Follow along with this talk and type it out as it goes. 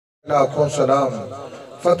لاکھوں سلام،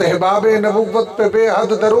 فتح باب نبوت پہ بے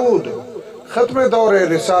حد درود، ختم دور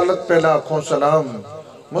رسالت پہ لاکھوں سلام،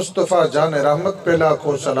 مصطفیٰ جان رحمت پہ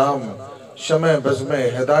لاکھوں سلام، شمع بزم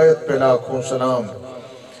ہدایت پہ لاکھوں سلام۔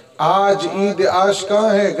 آج عید عاشقاں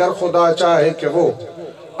ہے گر خدا چاہے کہ وہ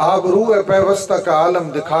آبرو پیوستہ کا عالم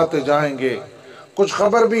دکھاتے جائیں گے۔ کچھ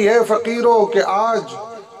خبر بھی ہے فقیروں کہ آج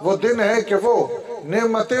وہ دن ہے کہ وہ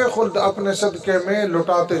نعمت خلد اپنے صدقے میں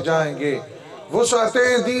لٹاتے جائیں گے۔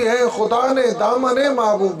 وسعتیں دی ہیں خدا نے دامن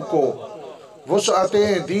محبوب کو،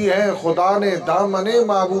 وسعتیں دی ہیں خدا نے دامن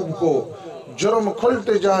محبوب کو، جرم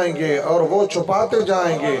کھلتے جائیں گے اور وہ چھپاتے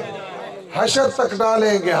جائیں گے۔ حشر تک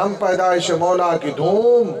ڈالیں گے ہم پیدائش مولا کی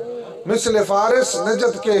دھوم، مثل فارس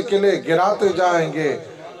نجد کے قلعے گراتے جائیں گے۔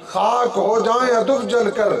 خاک ہو جائیں ادب جل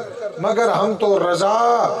کر مگر ہم تو رضا،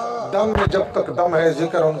 دم میں جب تک دم ہے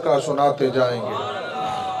ذکر ان کا سناتے جائیں گے۔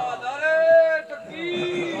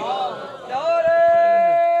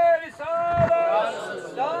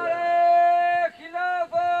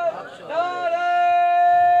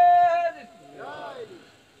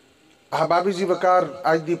 احبابی زی وقار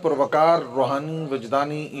آجدی پر وقار روحانی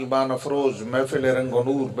وجدانی ایمان افروز محفل رنگ و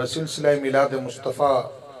نور بسلسلہ میلاد مصطفیٰ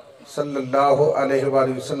صلی اللہ علیہ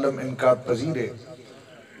وآلہ وسلم انعقاد پذیر ہے۔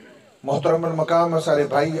 محترم المقام سارے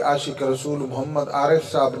بھائی عاشق رسول محمد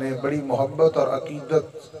عارف صاحب نے بڑی محبت اور عقیدت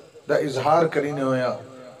دا اظہار کرینے ہویا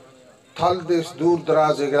تھل دیس دور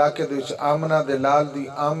دراز علاقے دیس آمنہ دے لال دی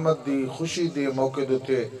آمد دی خوشی دے موقع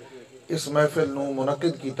دوتے اس محفل نو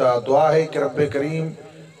منعقد کیتا۔ دعا ہے کہ رب کریم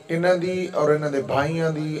انہاں دی اور انہاں دے بھائیاں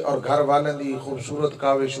دی اور گھر والن دی خوبصورت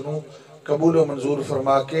کاوش نو قبول و منظور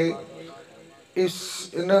فرما کے اس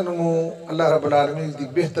انہاں نو اللہ رب العالمین دی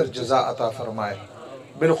بہتر جزا عطا فرمائے،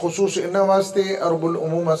 بالخصوص انہاں واسطے اور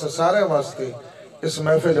بالعموم سارے واسطے اس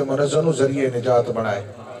محفل منظم ذریعے نجات بنائے۔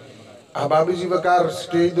 احبابی زی وقار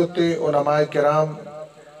سٹیج دوتے علماء کرام،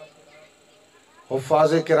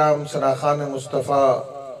 حفاظ کرام، سناخان مصطفیٰ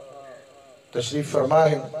تشریف فرما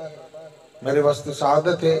ہیں۔ میرے واسطے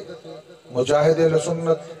سعادت ہے مجاہد اہل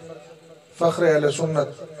سنت، فخر اہل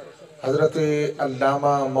سنت حضرت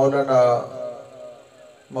علامہ مولانا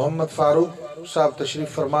محمد فاروق صاحب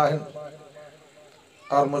تشریف فرما ہیں،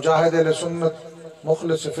 اور مجاہد اہل سنت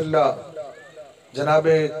مخلص فی اللہ جناب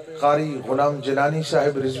قاری غلام جیلانی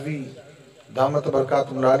صاحب رضوی دامت برکات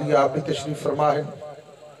العالیہ آپ بھی تشریف فرما ہیں۔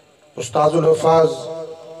 استاذ الحفاظ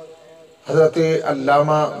حضرت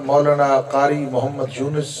علامہ مولانا قاری محمد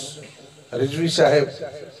یونس رضوی صاحب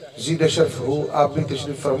زید شرف ہو آپ بھی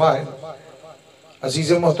تشریف فرما ہیں۔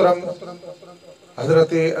 عزیز محترم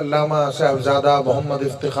حضرت علامہ سہبزادہ محمد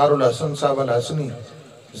افتخار الحسن صاحب الحسنی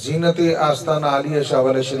زینت آستانہ عالیہ شاہ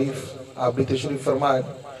والا شریف آپ بھی تشریف فرما ہیں۔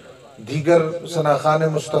 دیگر سناخان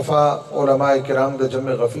مصطفیٰ علماء کرام دا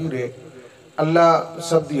جمع غفیر ہے، اللہ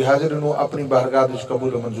سب دی حاضر نو اپنی بارگاہ وچ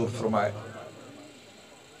قبول و منظور فرمائے۔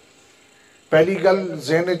 پہلی گل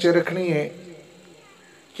ذہن چ رکھنی ہے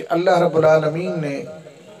کہ اللہ رب العالمین نے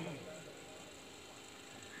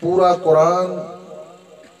پورا قرآن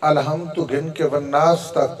الحمد گن کے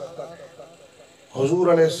والناس تک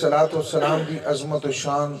حضور علیہ السلام دی عظمت و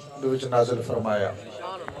شان دے وچ نازل فرمایا۔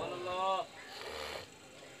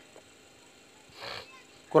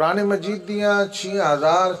 قرآن مجید دیاں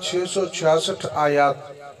 6666 آیات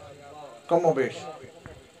کم و بیش،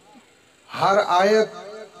 ہر آیت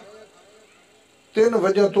 3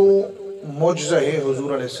 وجہ تو معجزہ ہے حضور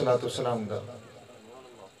علیہ السلام دا۔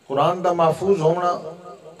 قرآن دا محفوظ ہونا،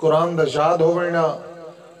 قرآن دا یاد ہونا،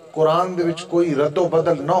 قرآن دے وچ کوئی رد و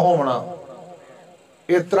بدل نہ ہونا،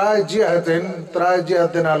 یہ ترائے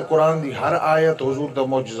جہتیں نال قرآن دی ہر آیت حضور دا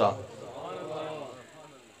معجزہ،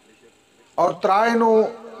 اور ترائے نو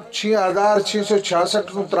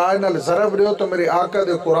 6666 نو ترائے نال ضرب رہے ہو تو میرے آقا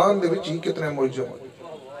دے قرآن دے وچ ہی کتنے معجزے ہوئے۔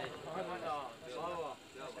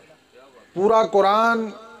 پورا قرآن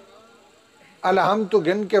الحمد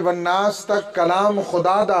گن کے والناس تک کلام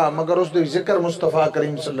خدا دا، مگر اس دے ذکر مصطفیٰ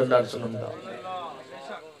کریم صلی اللہ علیہ وسلم دا۔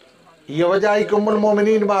 یہ وجہ ہے کہ ام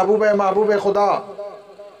المومنین محبوب خدا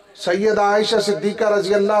سیدہ عائشہ صدیقہ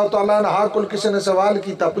رضی اللہ تعالیٰ عنہ کل کسی نے سوال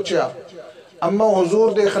کیتا پوچھا اما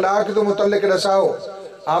حضور دے اخلاق دے متعلق رساؤ،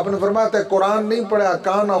 آپ نے فرمایا تے قرآن نہیں پڑھا،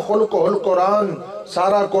 کانا خلق القرآن،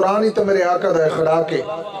 سارا قرآن ہی تو میرے آقا دا اخلاق ہے۔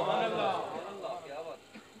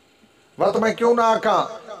 وقت میں کیوں نہ آکھاں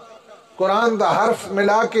قرآن دا حرف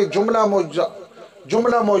ملا کے جملہ معجزہ،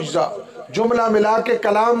 جملہ معجزہ، جملہ ملا کے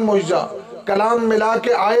کلام معجزہ، کلام ملا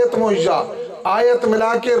کے آیت معجزہ، آیت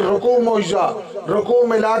ملا کے رکوع معجزہ، رکوع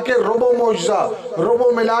ملا کے ربع معجزہ، ربع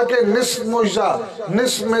ملا کے نصف معجزہ،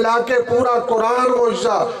 نصف ملا کے پورا قرآن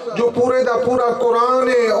معجزہ، جو پورے دا پورا قرآن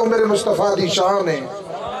ہے اور میرے مصطفیٰ دی شان ہے۔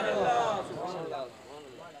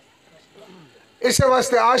 اسے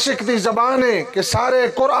واسطے عاشق دی زبان ہے کہ سارے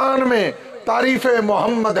قرآن میں تعریف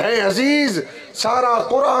محمد ہے عزیز، سارا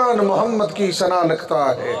قرآن محمد کی ثنا لکھتا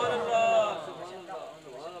ہے۔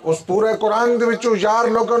 اس پورے قرآن دے وچوں یار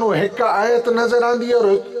لوگوں نو ایک آیت نظر آندی اور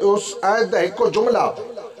اس آیت دا ایک جملہ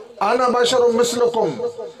انا بشر مثلکم،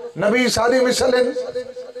 نبی ساری مثلن،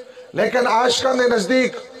 لیکن عاشقاں دے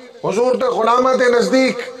نزدیک، حضور دے غلاماں دے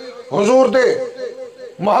نزدیک، حضور دے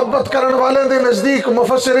محبت کرن والے دے نزدیک،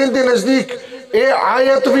 مفسرین دے نزدیک اے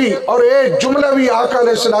آیت بھی اور اے جملہ بھی آقا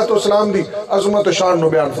علیہ السلام دی عظمت و شان نو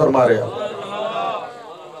بیان فرما رہے ہیں۔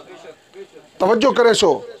 توجہ کرے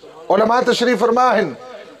سو علماء تشریف فرما ہیں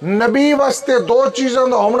نبی واسطے دو چیزوں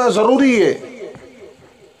دا ہونا ضروری ہے۔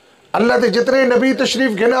 اللہ دے جتنے نبی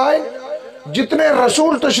تشریف گنائے، جتنے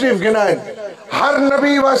رسول تشریف گنائے، ہر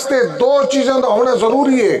نبی واسطے دو چیزوں دا ہونا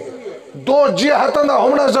ضروری ہے، دو جہتوں دا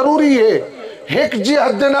ہونا ضروری ہے۔ ایک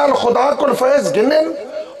جہت دے نال خدا کو فیض گنن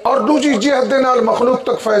اور دوسری جہت دے نال مخلوق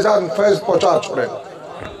تک فیض پہنچا چھوڑے۔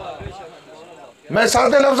 میں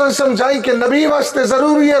سادے لفظ سمجھائی کہ نبی واسطے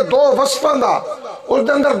ضروری ہے دو وصفاں دا، اس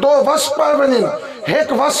دے اندر دو وصف پائے بنیں،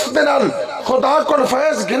 ایک وصف دے نال خدا کو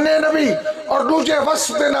فیض گنے نبی اور دوسرے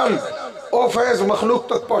وصف دے نال او فیض مخلوق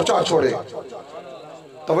تک پہنچا چھوڑے۔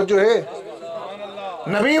 توجہ ہے،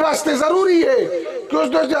 نبی واسطے ضروری ہے کہ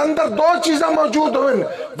اس دے اندر دو چیزیں موجود ہوئیں،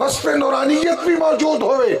 وصف نورانیت بھی موجود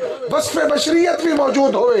ہوئے، وصف بشریت بھی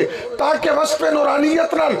موجود ہوئے، تاکہ وصف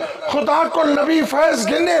نورانیت نال خدا کو نبی فیض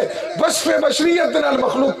گنے، وصف بشریت نال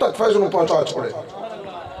مخلوق تک فیض نو پہنچا چھوڑے۔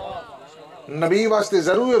 نبی واسطے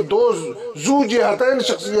ضروری ہے دو زو جہتین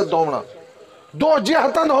شخصیت ہونا، دو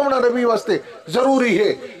جہتن ہونا نبی واسطے ضروری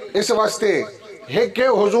ہے۔ اس واسطے ایک کے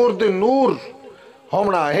حضور دے نور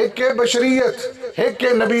ہونا، ایک کے بشریت، ایک کے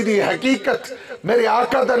نبی دی حقیقت۔ میرے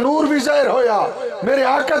آقا دا نور بھی ظاہر ہویا، میرے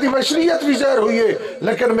آقا دی بشریت بھی ظاہر ہوئی ہے،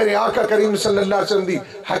 لیکن میرے آقا کریم صلی اللہ علیہ وسلم دی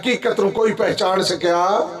حقیقت نو کوئی پہچان سکیا؟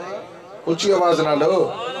 اونچی آواز نہ لو،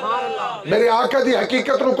 میرے آقا دی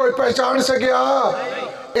حقیقت نو کوئی پہچان سکیا؟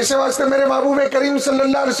 اس واسطے میرے محبوب کریم صلی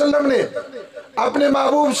اللہ علیہ وسلم نے اپنے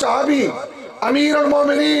محبوب صحابی امیر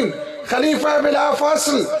المومنین خلیفہ بلا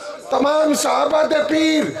فصل، تمام صحابہ دے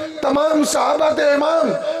پیر، تمام صحابہ دے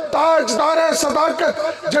امام، تاجدار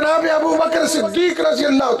صداقت جناب ابو بکر صدیق رضی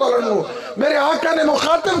اللہ تعالیٰ عنہ، میرے آقا نے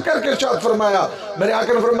مخاطب کر کے ارشاد فرمایا، میرے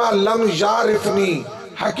آقا نے فرمایا لم یعرفنی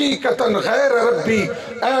حقیقتاً غیر ربی،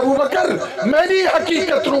 اے ابو بکر میری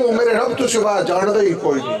حقیقت نو میرے رب تو سوا جان دے ہی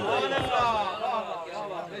کوئی نہیں۔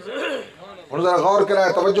 انہوں ذرا غور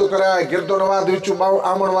کرائے، توجہ کرائے، گرد و نواز وچو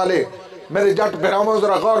آمن والے میرے جٹ بھراموں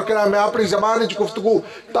ذرا غور کرائے، میں اپنی زبان اچھ گفتگو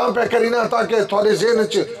تاں پہ کرینا تاکہ تھوڑے ذہن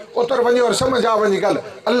اچھ اتر ونی اور سمجھ آونی گل،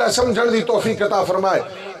 اللہ سمجھن دی توفیق عطا فرمائے۔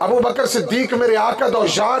 ابو بکر صدیق میرے آقا دا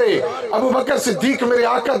شاعر ہے، ابو بکر صدیق میرے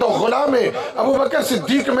آقا دا غلام ہے، ابو بکر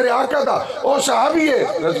صدیق میرے آقا دا او صحابی ہے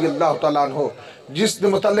رضی اللہ تعالیٰ عنہ، جس نے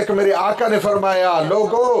متعلق میرے آقا نے فرمایا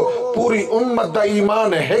لوگو پوری امت دا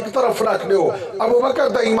ایمان ایک طرف رکھ لے ہو، ابو بکر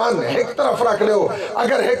دا ایمان ایک طرف رکھ لے ہو،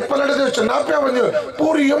 اگر ایک پلٹ دے چھ ناپیا بنیو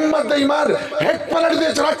پوری امت دا ایمان ایک پلٹ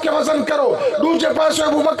دے چھ رکھ کے وزن کرو، دوجہ پاسو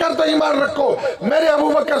ابو بکر دا ایمان رکھو، میرے ابو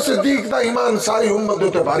بکر صدیق دا ایمان ساری امت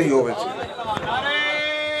دوتے بھاری ہوئے چھے۔ نعرہ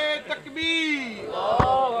تکبیر،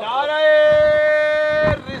 نعرہ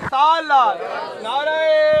رسالت، نعرہ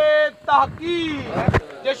تحقیق،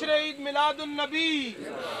 جشن عید میلاد النبی،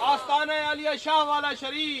 آستانہ علیہ شاہ والا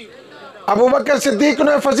شریف۔ ابو بکر صدیق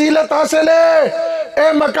نے فضیلت حاصل ہے،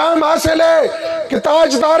 اے مقام حاصل ہے کہ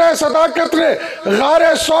تاجدار صداقت نے غار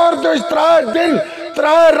سور دو ترائے دن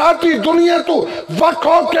ترائے راتی دنیا تو وقت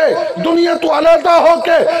ہو کے دنیا تو علیحدہ ہو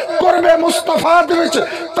کے قرب مصطفیٰ دے وچ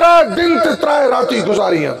ترائے دن تے ترائے راتی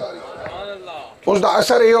گزاری ہیں۔ اس دا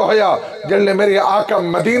اثر یہ ہویا جلنے میرے آقا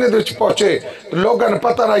مدینہ دے وچ پہنچے لوگاں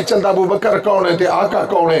پتہ نہیں چلتا ابو بکر کون ہے تے آقا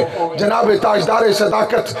کون ہے، جناب تاجدار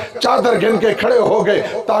صداقت چادر گھن کے کھڑے ہو گئے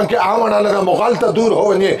تاکہ آمن اللہ دا مغالطہ دور ہو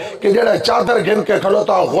ونجے کہ جڑا چادر گھن کے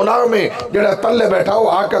کھڑوتا غلام ہے، جڑا تلے بیٹھا ہو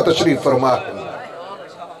آقا تشریف فرما۔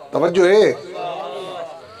 توجہ ہے،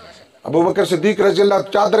 ابو بکر صدیق رضی اللہ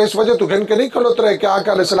چادر اس وجہ تو گھن کے نہیں کھلوت رہے کہ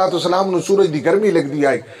آقا علیہ السلام نے سورج دی گرمی لگ دی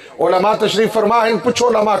آئی۔ علماء تشریف فرما ہیں پچھو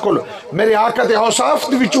علماء کل میرے آقا دے اوصاف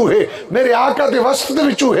دے وچو ہے، میرے آقا دے وصف دے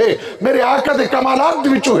وچو ہے، میرے آقا دے کمالات دے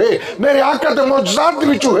وچو ہے، میرے آقا دے معجزات دے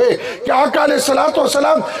وچو ہے کہ آقا علیہ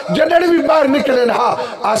السلام جڑڑ بھی باہر نکلے نہا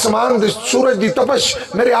آسمان دے سورج دی تپش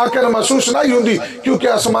میرے آقا نے محسوس نہیں ہوندی کیونکہ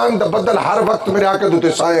آسمان دا بدل ہر وقت میرے آقا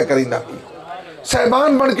دوتے سایہ کریندا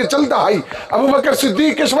سہبان بن کے چلتا آئی۔ ابو بکر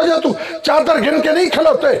صدیق اس وجہ تو چادر گھن کے نہیں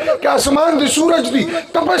کھلوتے کہ آسمان دی سورج دی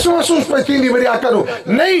تپش محسوس پہتی نہیں میرے آقا نو،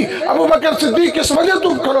 نہیں ابو بکر صدیق اس وجہ تو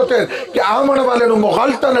کھلوتے کہ آمن والے نو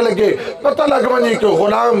مغالطہ نہ لگے، پتہ لگ منی کہ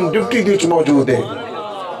غلام ڈیوٹی دیچ موجود ہے۔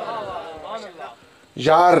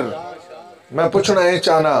 یار میں پوچھنا ہے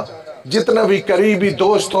چاہنا جتنا بھی قریبی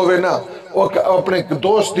دوست ہوئے نا وہ اپنے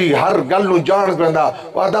دوست دی ہر گل نو جان گندا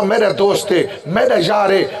وعدہ میرا دوست ہے میرا یار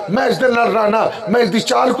ہے میں اس دن لڑنا میں اس دی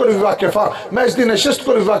چال کو بھی واقف ہاں میں اس دی نشست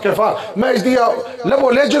کو بھی واقف ہاں میں اس دی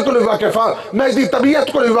لبو لیجے کو بھی واقف ہاں میں اس دی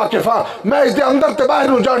طبیعت کو بھی واقف ہاں میں اس دی اندر تے باہر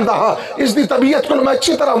نو جاندا ہاں اس دی طبیعت کو میں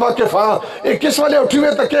اچھی طرح واقف ہاں ایک کس والے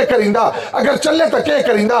اٹھوے تک کیا کریندا اگر چلے تک کیا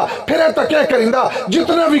کریندا پھرے تک کیا کریندا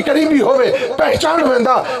جتنا بھی قریبی ہوئے پہچان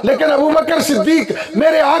ویندا لیکن ابو بکر صدیق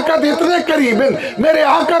میرے آقا دے اتنے قریب ہیں میرے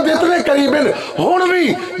آقا دے اتنے قریب ہیں ہون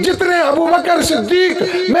بھی جتنے ابو بکر صدیق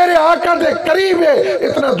میرے آقا دے قریب ہے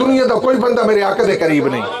اتنا دنیا دا کوئی بندہ میرے آقا دے قریب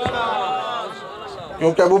نہیں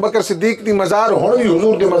کیونکہ ابو بکر صدیق دی مزار ہون بھی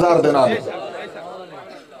حضور دی مزار دینا لے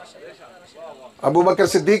ابو بکر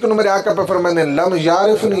صدیق نے میرے آقا پہ فرمانے لم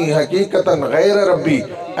یعرفنی حقیقتا غیر ربی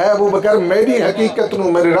اے ابو بکر میری حقیقت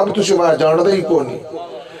نو میرے رب تو شبہ جان دے ہی کونی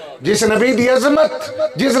جس نبی دی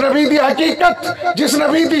عظمت جس نبی دی حقیقت جس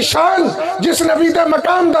نبی دی شان جس نبی دا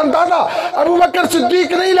مقام دا اندازہ ابو بکر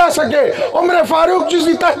صدیق نہیں لا سکے عمر فاروق جس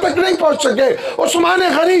دی تحت تک نہیں پہنچ سکے عثمان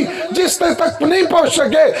غنی جس تک نہیں پہنچ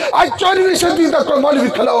سکے آج 14ویں صدی تک کوئی مولوی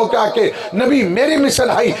کھلا ہو کے آکے نبی میری مثل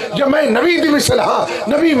ہائی جب میں نبی دی مثل ہاں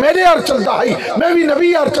نبی میرے اور چلتا ہائی میں بھی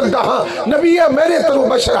نبی اور چلتا ہاں نبی ہے میرے ترو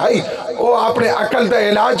بشر ہائی وہ اپنے عقل دا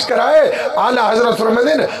علاج کرائے اعلیٰ حضرت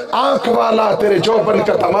فرمائے آنکھ والا تیرے جوبن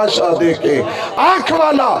کا تماشا دیکھے آنکھ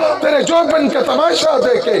والا تیرے جوبن کا تماشا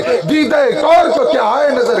دیکھے دیدہ کور کو کیا آئے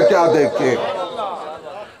نظر کیا دیکھے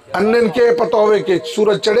انن کے پتہ ہوئے کہ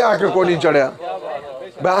سورج چڑھے آکے کو نہیں چڑھیا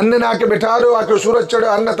انن آکے بٹھا رہے ہو آکے سورج چڑھے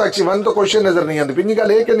انن تک سی ون تو کوئی شے نظر نہیں آتی پینی کا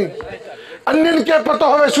لے کے نہیں انن کے پتہ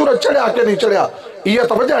ہوئے سورج چڑھے آکے نہیں چڑھیا یہ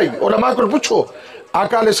توجہ آئی علماء کو پوچھو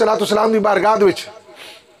آقا علیہ السلام دی بارگاہ وچ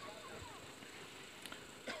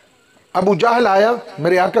ابو جہل آیا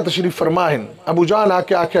میرے آقا تشریف فرمائن ابو جہل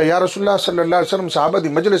آکے آکے یا رسول اللہ صلی اللہ علیہ وسلم صحابہ دی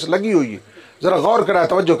مجلس لگی ہوئی ہے ذرا غور کرائے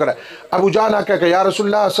توجہ کرائے ابو جہل آکے کہ یا رسول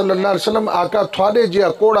اللہ صلی اللہ علیہ وسلم آقا تھوڑے جیا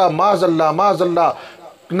کوڑا معاذ اللہ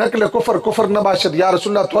نقل کفر نباشد یا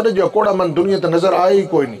رسول اللہ تھوڑے جیا کوڑا من دنیا تا نظر آئے ہی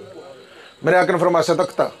کوئی نہیں میرے آقا نے فرمایا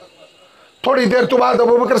صدقتا تھوڑی دیر تو بعد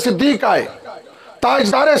ابو بکر صدیق آئے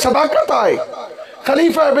تاجدار صداقت آئے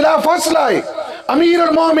خلیفہ بلا فصل آئے امیر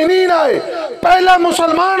المومنین آئے پہلا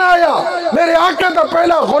مسلمان آیا میرے آقا دا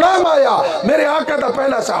پہلا غلام آیا میرے آقا دا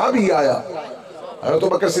پہلا صحابی آیا حضرت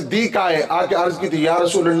بکر صدیق آئے آکے عرض کی تھی یا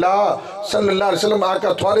رسول اللہ صلی اللہ علیہ وسلم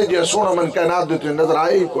آقا تھوڑے جے سونا من کائنات دیتے نظر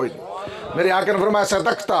آئے ہی کوئی نہیں میرے آقا نے فرمایا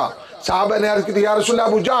صدقتا صحابہ نے عرض کی تھی یا رسول اللہ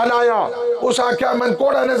ابو جہل آیا اس آکا من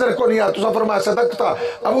کوڑا نظر کو نہیں آیا تو فرمایا صدقتا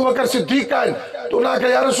ابو بکر صدیق آئے تو نہ کہ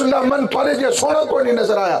یا رسول اللہ من تھوڑے جے سونا کوئی نہیں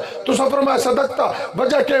نظر آیا تو فرمایا صدقتا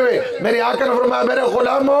وجہ کے ہوئے میرے آقا نے فرمایا میرے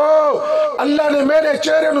غلامو اللہ نے میرے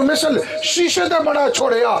چہرے نو مثل شیشے دے بڑا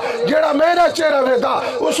چھوڑیا جیڑا میرا چہرہ ویدا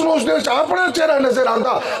اس نو اس دے اپنا چہرہ نظر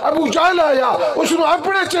آندا ابو جہل آیا اس نو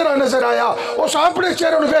اپنا چہرہ نظر آیا اس اپنے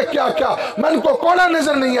چہرے نو دیکھ کیا من کو کوڑا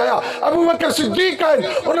نظر نہیں آیا ابو بکر صدیق آئے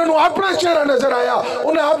انہوں نے اپنا چہرہ نظر آیا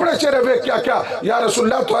انہیں اپنے چہرے دیکھ کیا یا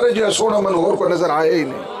رسول اللہ تھوڑے جو سونا من اور کو نظر آئے ہی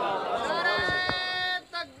نہیں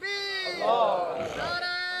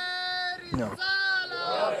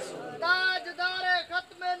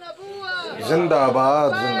زندہ آباد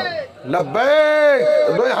زندہ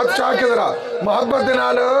لبیک دوئے ہاتھ چاہ کے ذرا محبت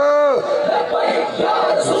دنال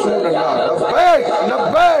رسول اللہ لبیک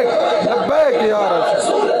لبیک لبیک یا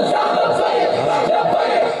رسول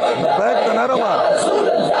لبیک تنرما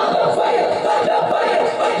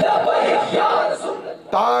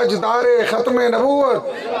تاجدار ختم نبوت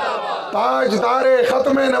تاجدار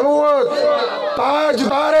ختم نبوت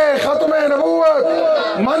تاجدار ختم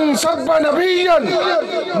نبوت من سب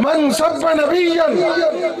نبیًا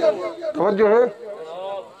توجہ ہے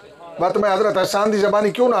بات میں حضرت حسان دی زبانی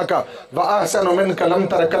کیوں نہ کہا وَأَحْسَنُ مِنْكَ لَمْ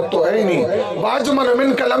تَرَكَتُّ عَيْنِي وَأَجْمَلُ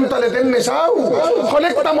مِنْكَ لَمْ تَلِدِ النِّسَاءُ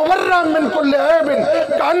خُلِقْتَ مُبَرًّا مِنْ كُلِّ عَيْبٍ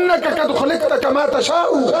كَأَنَّكَ قَدْ خُلِقْتَ كَمَا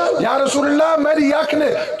تَشَاءُ یا رسول اللہ میری آنکھ نے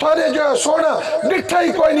تھوڑے جو سونا ڈٹھا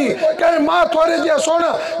ہی کوئی نہیں کہ ماں تھوڑے جو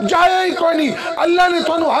سونا جایا ہی کوئی نہیں اللہ نے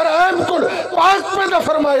تھوڑے ہر عیب کو پاک پیدا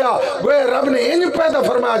فرمایا وہ رب نے ان پیدا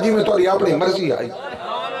فرمایا جی میں تھوڑی اپنی مرضی آئی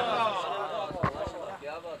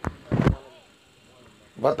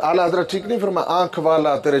بات اعلیٰ حضرت ٹھیک نہیں فرما آنکھ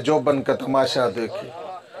والا تیرے جوبن کا تماشا دیکھے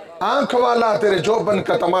آنکھ والا تیرے جوبن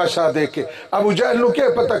کا تماشا دیکھے ابو جہل نو کے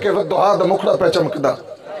پتہ کہ ودہا دا مکھڑا پہ چمکدا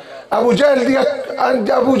ابو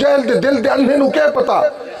جہل دے دل دے انہیں نو کے پتہ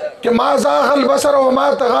کہ ما زاغ البصر و ما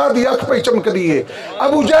طغى دی اکھ پہ چمک دیئے.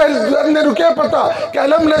 ابو جہل اندے نو کیا پتا کہ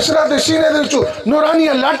علم نشرہ دے سینے دے چو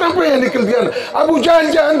نورانیہ لاٹا پہ نکل دیا. ابو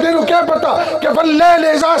جہل جے اندے نو کیا پتا کہ واللیل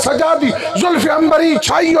اذا سجا دی زلف انبری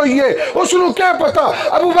چھائی ہوئی ہے. اس نو کیا پتا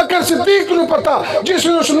ابو بکر صدیق نو پتا جس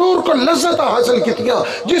نے اس نور کو لذت حاصل کیتیاں,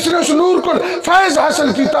 جس نے اس نور کو فائز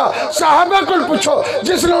حاصل کیتا. صحابہ کو پوچھو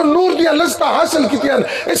جس نے نور دیا لذت حاصل کیتیاں.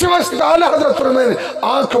 اس وقت اعلیٰ حضرت فرمائے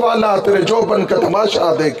آنکھ والا تیرے جوبن کا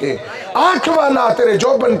تماشا دیکھے, آنکھ والا تیرے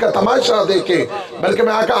جوبن کا تماشا دیکھے, بلکہ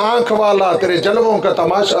میں آقا آنکھ والا تیرے جلووں کا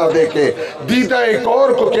تماشا دیکھے. دیدہ ایک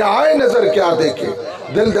اور کو کیا آئے نظر کیا دیکھے.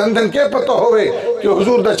 دل دندن کے پتہ ہوئے کہ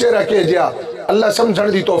حضور دا چہرہ کے جیا. اللہ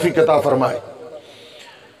سمجھن دی توفیق عطا فرمائے.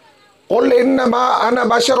 قل انما انا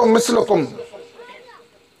بشر مثلکم.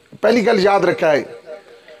 پہلی گل یاد رکھا ہے.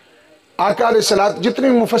 آقا علیہ السلام جتنی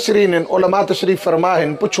مفسرین ہیں علماء تشریف فرما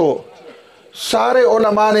ہیں, پوچھو سارے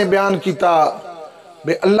علماء نے بیان کیتا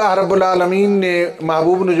بے اللہ رب العالمین نے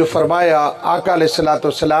محبوب نے جو فرمایا. آقا علیہ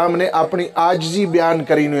السلام نے اپنی عاجزی بیان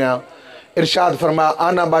کری نویا. ارشاد فرما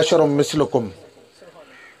انا بشر مثلکم,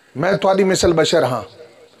 میں تھوڑی مثل بشر ہاں.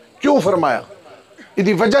 کیوں فرمایا؟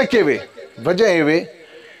 ادھی وجہ کے وے, وجہ یہ وے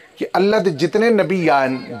کہ اللہ دے جتنے نبی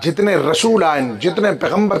آئیں, جتنے رسول آئیں, جتنے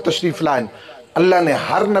پیغمبر تشریف لائیں, اللہ نے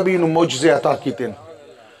ہر نبی نو معجزے عطا کیتے ہیں,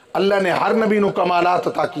 اللہ نے ہر نبی نو کمالات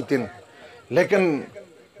عطا کیتے ہیں. لیکن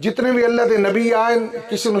جتنے بھی اللہ دے نبی آئیں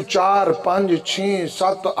کسی نو 4 5 6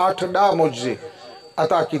 7 8 10 معجزے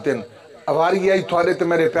عطا کیتے ہیں. اواری آئی تھوڑے تے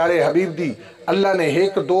میرے پیارے حبیب دی اللہ نے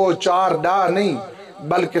 1 2 4 10 نہیں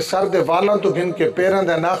بلکہ سر دے والاں تو گھن کے پیران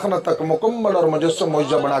دے ناخنہ تک مکمل اور مجسم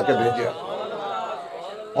معجزہ بنا کے بھیجیا.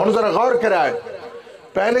 اور ذرا غور کرائے,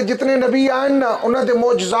 پہلے جتنے نبی آئیں نا انہوں دے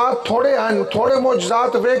معجزات تھوڑے آئیں, تھوڑے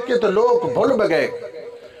معجزات ویک کے تو لوگ بھول بگئے.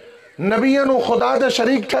 نبیوں نو خدا دے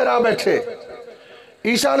شریک ٹھہرا بیٹھے.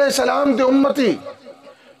 عیسیٰ علیہ السلام دے امتی,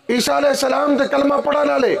 عیسیٰ علیہ السلام دے کلمہ پڑھا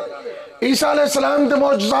نہ لے, عیسیٰ علیہ السلام دے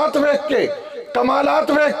معجزات ویک کے, کمالات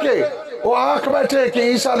ویک کے وہ آنکھ بیٹھے کہ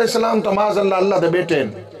عیسیٰ علیہ السلام تو معاذ اللہ دے بیٹے ہیں,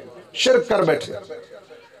 شرک کر بیٹھے.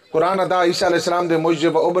 قرآن ادا عیسیٰ علیہ السلام دے معجزے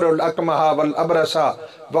وَأُبْرِئُ الْأَكْمَحَ وَالْأَبْرَصَ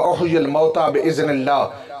وَأُحْيِي الْمَوْتَى بِإِذْنِ اللَّهِ.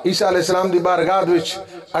 عیسیٰ علیہ السلام دی بارگاہ وچ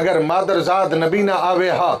اگر مادر زاد نبی نہ آوے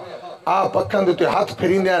ہا, آپ اکھاں دے ہاتھ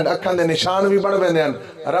پھریندے ہیں, اکھاں دے نشان بھی بڑھ ویندے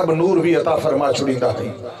ہیں, رب نور بھی عطا فرما چھڑیندا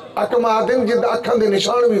ہے. اکما دن جد اکھاں دے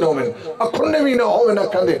نشان بھی نہ ہوئن, اکھنے بھی نہ ہوئن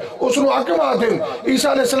اکھاں دے, اس نو اکما دن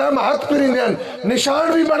عیسیٰ علیہ السلام ہاتھ پھریندے ہیں,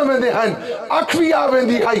 نشان بھی بڑھ ویندے ہیں, اکھ بھی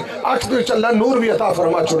آویندی ہے, اکھ دے چلا نور بھی عطا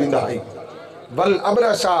فرما چھڑیندا ہے.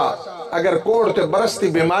 والابرسا اگر کوڑ تے برستی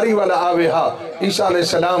بیماری والا آوے ہا, عیسیٰ علیہ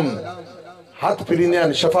السلام ہاتھ پھریندے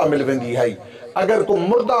ہیں, شفا مل ویندی ہے. اگر کو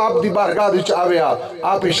مردہ آپ دی بارگاہ وچ آوے ہا,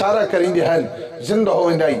 آپ اشارہ کریندے ہیں, زندہ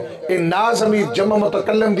ہوئندے ہیں. اے ناز امیر جمع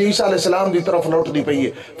متکلم دی عیسیٰ علیہ السلام دی طرف لوٹ دی پئی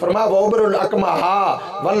ہے. فرما وَأُبْرِئُ الْأَكْمَحَ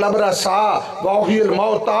وَالْأَبْرَصَ وَأُحْيِي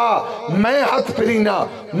الْمَوْتَى, میں ہاتھ پھرینا,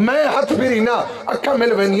 میں ہاتھ پھرینا, اکھا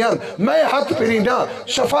مل ویندیاں, میں ہاتھ پھرینا,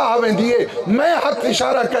 شفا آویندی ہے, میں ہاتھ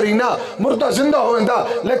اشارہ کرینا, مردہ زندہ ہوئندہ.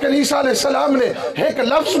 لیکن عیسیٰ علیہ السلام نے ایک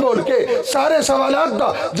لفظ بول کے سارے سوالات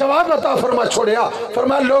دا جواب عطا فرما چھوڑیا.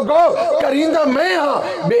 فرما لوگو کریندہ میں ہاں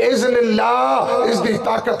بِإِذْنِ اللَّهِ, اس دی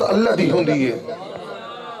طاقت اللہ دی ہوندی ہے.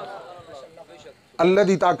 اللہ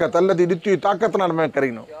دی طاقت, اللہ دی دتی طاقت نال میں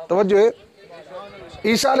کرینو. توجہ ہے,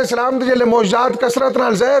 عیسیٰ علیہ السلام دے جلے معجزات کثرت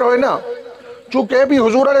نال ظاہر ہوئے نا, چونکہ بھی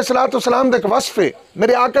حضور علیہ السلام دے ایک وصف ہے.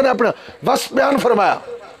 میرے آقا نے اپنا وصف بیان فرمایا.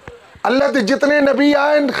 اللہ دے جتنے نبی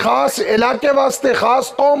آئیں خاص علاقے واسطے,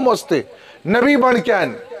 خاص قوم واسطے نبی بن کے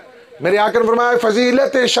آئیں. میرے آقا نے فرمایا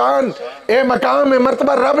فضیلت شان اے مقام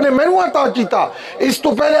مرتبہ رب نے میں عطا کیتا, اس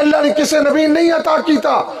تو پہلے اللہ نے کسے نبی نہیں عطا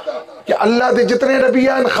کیتا. کہ اللہ دے جتنے نبی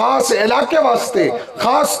آئیں خاص علاقے واسطے,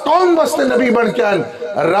 خاص قوم واسطے نبی بن کے آئیں,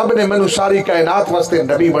 رب نے منو ساری کائنات واسطے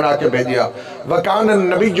نبی بنا کے بھیجیا. وَكَانَ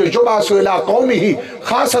النَّبِيُّ يُبْعَثُ إِلَىٰ قَوْمِهِ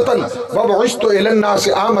خَاصَةً وَبُعِثْتُ إِلَى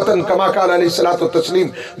النَّاسِ عَامَّةً كَمَا قَالَ عَلَيْهِ الصَّلَاةُ وَالتَّسْلِيمُ.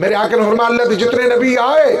 میرے آقا نے فرمایا اللہ دے جتنے نبی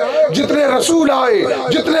آئے, جتنے رسول آئے,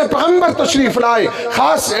 جتنے پیغمبر تشریف لائے,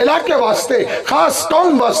 خاص علاقے واسطے, خاص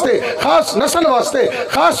قوم واسطے, خاص نسل واسطے,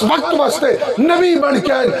 خاص وقت واسطے نبی بن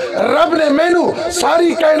کے آئیں. رب نے مینو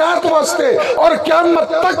ساری کائنات واسطے اور قیامت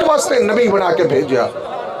تک واسطے نبی بنا کے بھیجیا.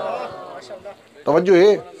 توجہ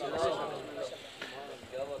ہے.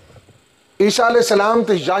 عیسیٰ علیہ السلام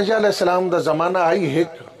تے یحییٰ علیہ السلام دا زمانہ آئی ایک.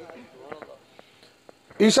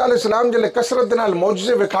 عیسیٰ علیہ السلام جلے کثرت نال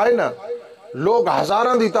معجزے وکھائے نا, لوگ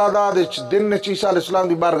ہزاراں دی تعداد دن نے عیسیٰ علیہ السلام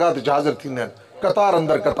دی بارگاہ تے حاضر تھیندے ہیں, قطار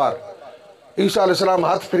اندر قطار. عیسیٰ علیہ السلام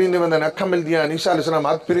ہاتھ پھریندے ویندے ہیں, اکھاں ملدی ہیں, عیسیٰ علیہ السلام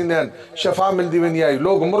ہاتھ پھریندے ہیں, شفا ملدی ویندی ہے,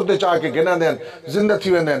 لوگ مردے چاہ کے گنا دیں, زندہ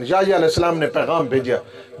تھی ویندے ہیں. یحییٰ علیہ السلام نے پیغام بھیجیا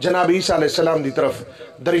جناب عیسیٰ علیہ السلام دی طرف.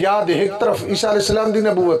 دریا دے ایک طرف عیسیٰ علیہ السلام دی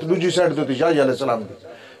نبوت, دوجی سائیڈ تے یحییٰ علیہ السلام دی.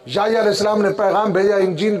 یحییٰ علیہ السلام نے پیغام بھیجا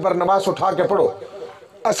انجیل پر نماز اٹھا کے پڑھو،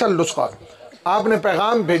 اصل نسخہ آپ نے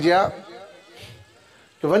پیغام بھیجیا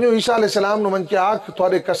کہ ونجو عیسیٰ علیہ السلام نے من کے آکھ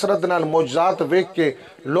تھوڑے کسرت نال موجزات ویک کے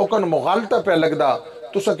لوکن مغالطہ پہ لگ دا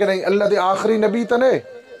تو سکے نہیں اللہ دے آخری نبی تنے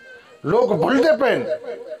لوگ بھول دے پین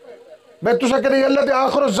میں تو سکے نہیں اللہ دے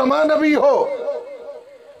آخر الزمان نبی ہو،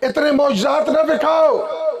 اتنے موجزات نہ بکھاؤ،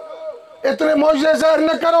 اتنے موجزے ظاہر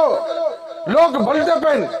نہ کرو، لوگ بھول دے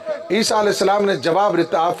پین۔ عیسیٰ علیہ السلام نے جواب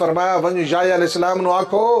دیتا، آپ فرمایا ونجو یحییٰ علیہ السلام نے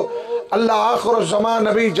آکھو اللہ آخر الزمان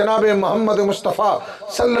نبی جناب محمد مصطفیٰ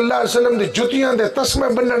صلی اللہ علیہ وسلم دی جتیاں دے تسمے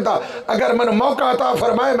بنن دا اگر من موقع عطا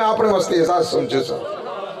فرمائے میں اپنے واسطے احساس سمجھے سا۔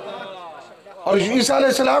 اور عیسیٰ علیہ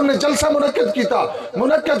السلام نے جلسہ منعقد کیتا،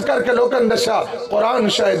 منعقد کر کے لوگن نشا قرآن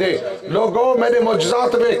شاہدے لوگوں میرے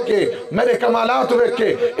معجزات ویک کے میرے کمالات ویک کے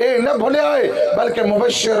اے نہ بھولے آئے بلکہ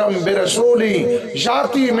مبشرم برسولی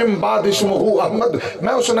یاتی من بعد اسمہ احمد،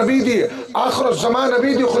 میں اس نبی دی آخر الزمان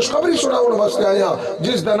نبی دی خوشخبری سناؤں واسطے آیا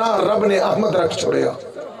جس دنا رب نے احمد رکھ چھوڑیا۔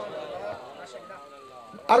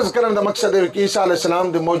 عرض کرنے دا مقصد ہے کہ عیسیٰ علیہ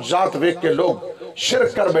السلام دے معجزات ویک کے لوگ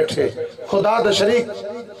شرک کر بیٹھے، خدا دا شریک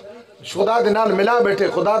خدا دے نال ملا بیٹھے،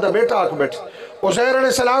 خدا دا بیٹا آکھ بیٹھے۔ عزیر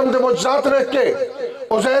علیہ السلام دے معجزات ویک کے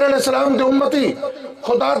عزیر علیہ السلام دے امتی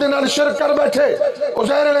خدا دے نال شرک کر بیٹھے،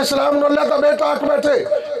 عزیر علیہ السلام نے اللہ دا بیٹا آکھ بیٹھے،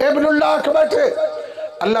 ابن اللہ آکھ بیٹھے۔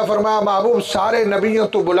 اللہ فرمایا محبوب سارے نبیوں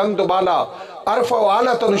تو بلند و بالا عرف و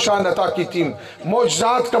عالت و نشان عطا کی تیم،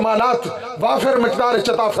 معجزات کمالات وافر مقدار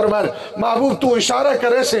چتا فرمائے۔ محبوب تو اشارہ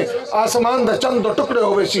کرے سے آسمان دا چند دو ٹکڑے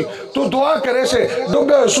ہوئے سی، تو دعا کرے سے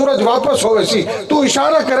ڈبے سورج واپس ہوئے سی، تو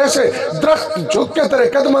اشارہ کرے سے درخت جھک کے تیرے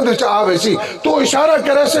قدموں دے آوے سی، تو اشارہ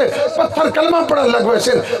کرے سے پتھر کلمہ پڑھن لگوے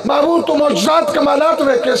سے۔ محبوب تو معجزات کمالات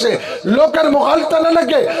ویکے سے لوکن مغالطہ نہ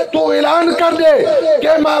لگے، تو اعلان کر دے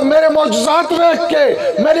کہ میرے معجزات ویک کے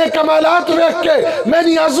میرے کمالات ویک کے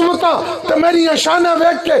میری عظمتہ تو میری شانہ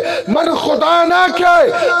ویک کے من خدا نہ کہے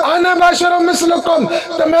انا بشر مثلکم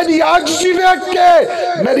تو میری عاجزی ویک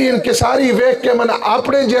کے میری انکساری ویک کے من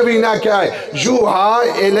اپنے جیوی نہ کہے یوحا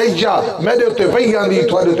الیہ میرے اتے وہی آندھی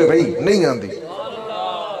تھوڑے اتے وہی نہیں آندھی۔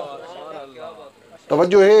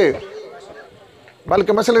 توجہ ہے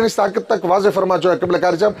بلکہ مسئلہ اس طاقت تک واضح فرما جو ہے قبل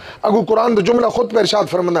کار جب اگو قرآن دا جملہ خود پہ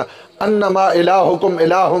ارشاد فرمانا انما الہکم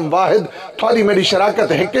الہ واحد، تھوڑی میری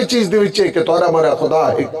شراکت ہے کہ چیز دے وچے کہ تھوڑا میرا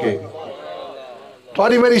خدا ہے کہ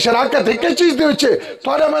تھوڑی میری شراکت ہے کہ چیز دے وچے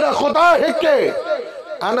تھوڑا میرا خدا ہے کہ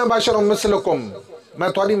انا بشر مثلکم میں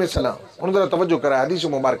تھوڑی مثلا ہوں۔ انہوں نے توجہ کرا حدیث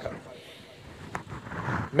مبارکہ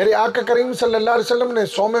میرے آقا کریم صلی اللہ علیہ وسلم نے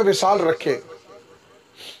صوم وصال رکھے،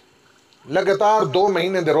 لگاتار 2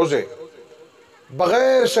 مہینے دے روزے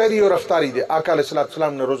بغیر سحری اور افطاری دے آقا علیہ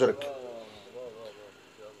السلام نے روزے رکھے۔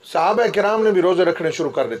 صحابہ کرام نے بھی روزے رکھنے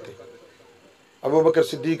شروع کر دیتے، ابو بکر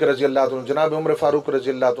صدیق رضی اللہ عنہ، جناب عمر فاروق رضی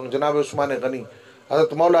اللہ عنہ، جناب عثمان غنی،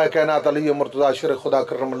 حضرت مولا کائنات علی مرتضی شیر خدا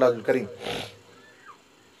کرم اللہ الکریم۔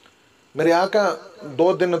 میرے آقا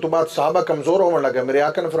 2 دن تو بعد صحابہ کمزور ہونے لگا، میرے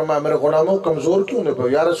آقا نے فرمایا میرے غلاموں کمزور کیوں نہیں پہو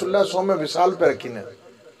یا رسول اللہ صوم وصال پہ رکھی نے؟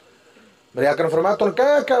 میرے آقا نے فرمایا تو نے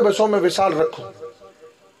کہا بے صوم وصال رکھو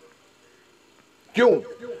کیوں؟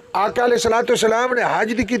 آقا علیہ السلام نے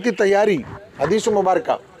حج دی کی تھی تیاری، حدیث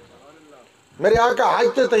مبارکہ میرے آقا حج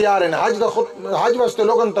تے تیار ہیں، حج واسطے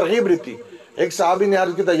لوگوں ترغیب رہتی۔ ایک صحابی نے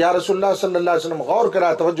عرض کیتا یا رسول اللہ صلی اللہ علیہ وسلم غور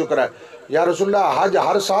کرائے توجہ کرائے یا رسول اللہ حج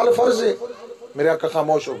ہر سال فرض ہے؟ میرے آقا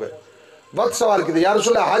خاموش ہو گئے۔ وقت سوال کیتا یا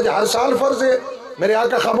رسول اللہ حج ہر سال فرض ہے؟ میرے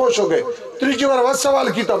آقا خاموش ہو گئے۔ تیسری بار وقت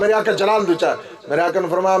سوال کیتا، میرے آقا جلال دچا، میرے آقا نے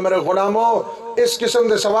فرمایا میرے غلاموں اس قسم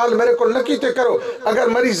دے سوال میرے کو نہ کیتے کرو، اگر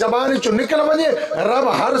میری زبان چو نکل بنے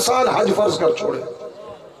رب ہر سال حج فرض کر چھوڑے۔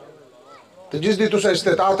 تو جس دی تسے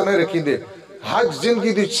استطاعت نہیں رکھی دے حج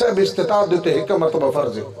زندگی دی سب استطاعت دیتے ایک مرتبہ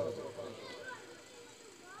فرض ہے۔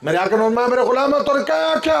 میرے آقا نے فرمایا میرے غلاموں تو نے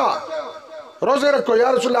کہا کیا روزے رکھو؟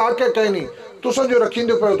 یا رسول اللہ آقا کہیں نہیں تو سن جو رکھیں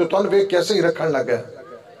دے پہو تو تن ویک کیسے ہی رکھن لگا ہے۔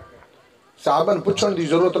 صحابہ نے پوچھن دی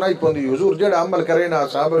ضرورت نہیں پوندی، حضور جڑا عمل کرے نا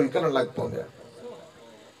صحابہ بھی کرن لگ پوندے۔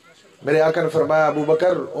 میرے آقا نے فرمایا ابو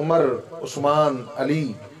بکر عمر عثمان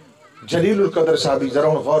علی جلیل القدر صحابی ذرا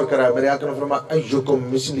غور کرا، میرے آقا نے فرمایا ایکم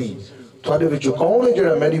مثلی تھوڑے وچوں کون ہے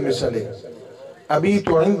جڑا میری مثل ہے؟ ابھی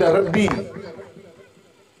تو عند ربی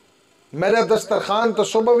میرا دسترخوان تو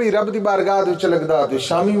صبح بھی رب دی بارگاہ وچ لگدا تے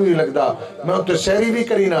شامی بھی لگدا، میں تے سحری بھی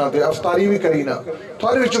کرینا تے افطاری بھی کرینا،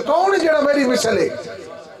 تھوڑے وچوں کون ہے جڑا میری مثل ہے؟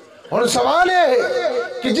 ہن سوال ہے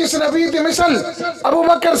کہ جس نبی دی مثل ابو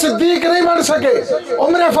بکر صدیق نہیں بن سکے،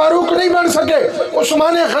 عمر فاروق نہیں بن سکے،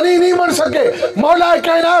 عثمان غنی نہیں بن سکے، مولا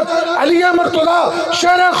کائنات علی مرتضی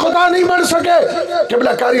شیر خدا نہیں بن سکے، قبلہ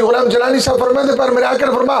کاری غلام جلانی صاحب فرماتے پر میرے آقا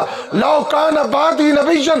نے فرمایا لو کان بعدی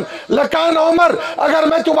نبیًا لکان عمر، اگر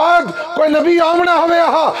میں تو بعد کوئی نبی آمنا ہویا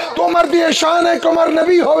ہا تو عمر دی شان ہے کہ عمر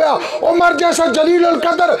نبی ہویا، عمر جیسا جلیل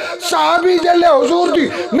القدر صحابی جلے حضور دی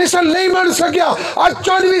مثل نہیں بن سکیا۔ آج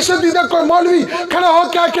 14ویں صدی دا کوئی مولوی کھڑا ہو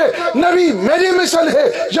کیا کہ نبی میری مثل ہے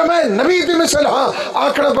یا میں نبی دی مثل ہاں،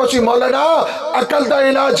 آکڑا پوچھی مولانا عقل دا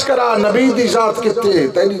علاج کرا، نبی دی ذات کتے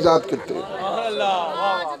تیری ذات کتے؟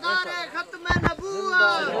 تاجدار ختم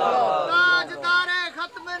نبوت، تاجدار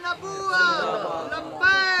ختم نبوت،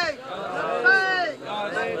 لبیک لبیک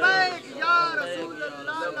لبیک یا رسول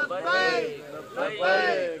اللہ، لبیک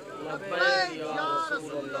لبیک لبیک یا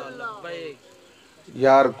رسول اللہ۔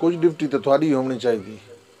 یار کچھ ڈپٹی تو تھوڑی ہونی چاہیے،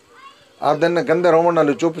 آپ دن گندے رومن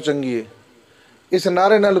نالو چپ چنگی ہے، اس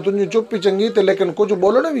نعرے نالو تنجو چپ ہی چنگی تھے، لیکن کچھ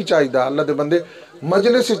بولنا بھی چاہیے۔ اللہ دے بندے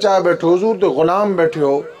مجلس سے چاہے بیٹھے حضور دے غلام بیٹھے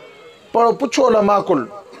ہو، پڑھو پچھو علماء کل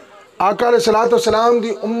آقا علیہ السلام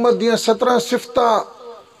دی امت دیاں 17 صفتاں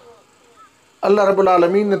اللہ رب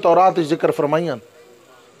العالمین نے تورات ذکر فرمائیاں۔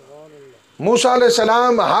 موسیٰ علیہ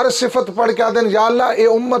السلام ہر صفت پڑھ کے آدھیں یا اللہ اے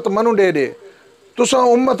امت منو دے دے، تساں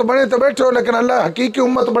امت بنے تو بیٹھے ہو لیکن اللہ حقیقی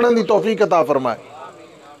امت بنن دی توفیق عطا فرمائے۔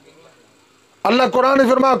 اللہ قرآن نے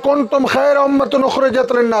فرمایا کنتم خیر امت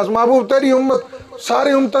اخرجت للناس، محبوب تیری امت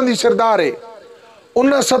ساری امتوں دی سردار ہے۔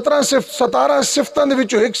 انہاں 17 صفتاں دے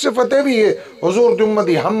وچوں ایک صفت ہے بھی ہے حضور دی امت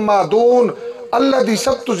دی حمادون، اللہ دی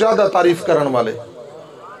سب تو زیادہ تعریف کرن والے۔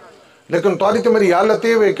 لیکن تاری تو میری حالت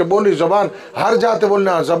یہ ہے کہ بولی زبان ہر جاتے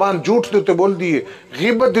بولنا، زبان جھوٹ دیتے بول دیئے،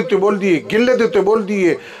 غیبت دیتے بول دیئے، گلے دیتے بول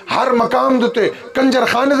دیئے، ہر مقام دیتے کنجر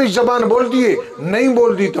خانے دی زبان بول دیئے، نہیں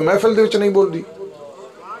بول دی تو محفل دے وچ نہیں بول دی۔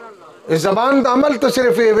 اس زبان دا عمل تو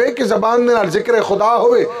صرف یہ ہے کہ زبان دے نال ذکر خدا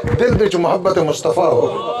ہوئے، دل دے وچ محبت مصطفیٰ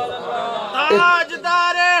ہوئے۔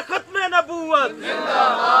 تاجدار ختم نبوت،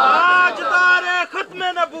 تاجدار ختم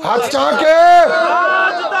نبوت، ہاتھ چاہ کے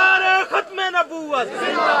تاجدار ختم نبوت،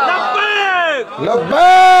 لبیک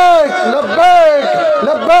لبیک لبیک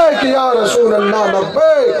لبیک یا رسول اللہ،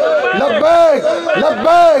 لبیک لبیک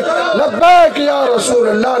لبیک لبیک یا رسول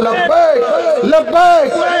اللہ، لبیک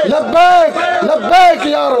لبیک لبیک لبیک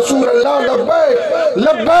یا رسول اللہ، لبیک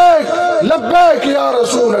لبیک لبیک یا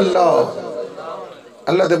رسول اللہ۔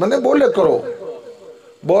 اللہ دے بندے بولے کرو،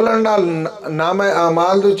 بولن نال نام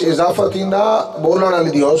اعمال دے اضافہ تیندا، بولن والی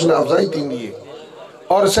دی حوصلہ افزائی تیندی ہے،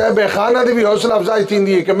 اور صاحب خانہ دی بھی حوصلہ افزائی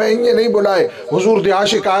تیندی ہے کہ میں انہیں نہیں بلائے حضور دے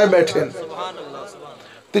عاشق آئے بیٹھے،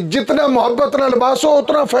 تو جتنا محبت نہ لباسو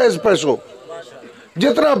اتنا فیض پیسو،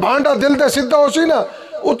 جتنا بھانڈا دل دے سدھا ہو سی نا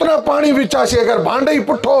اتنا پانی بھی چاسی، اگر بھانڈا ہی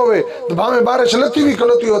پٹھو ہوئے تو بھامے بارش لتی بھی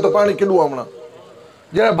کلوتی ہو تو پانی کلو آمنا،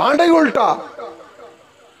 جنہا بھانڈا ہی الٹا۔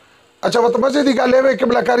 اچھا وہ تو مزے دی گالے ہوئے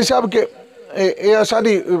قبلہ کاری صاحب کے اے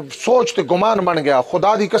ساری سوچ تے گمان بن گیا،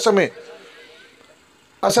 خدا دی قسم ہے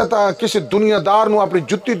اسا تا کسی دنیا دار نو اپنی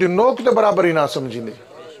جتی دی نوک دے برابر ہی نہ سمجھیں دے۔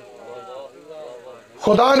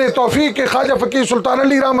 خدا نے توفیق کے خواجہ فقیر سلطان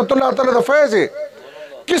علی رحمت اللہ تعالیٰ دا فیض ہے،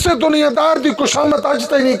 کسی دنیا دار دی کشامت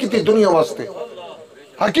آجتا ہی نہیں کی تھی دنیا واسطے،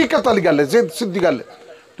 حقیقت والی گل ہے، زید صدی گل ہے۔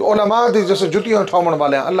 تو علماء دی جیسے جتیاں ٹھومن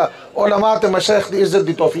والے ہیں، اللہ علماء تے مشیخ دی عزت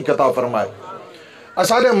دی توفیق عطا فرمائے۔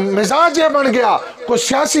 اسارے مزاج یہ بن گیا کوئی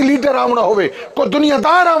سیاسی لیڈر آمنا ہوئے، کوئی دنیا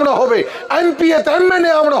دار آمنا ہوئے، ایم پی ایت ایم این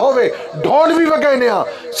اے آمنا ہوئے، ڈھول بھی بگئے نیا،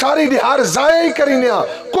 ساری دہار ضائع ہی کری نیا،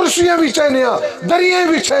 کرسیاں بھی چاہے نیا، دریاں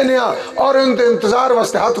بھی چاہے نیا، اور انتظار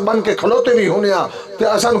واسطے ہاتھ بن کے کھلوتے بھی ہونیا، تو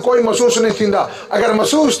اسان کوئی محسوس نہیں تھیندا، اگر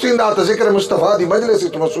محسوس تھیندا تو ذکر مصطفیٰ دی مجلس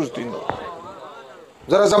تو محسوس تھیندا۔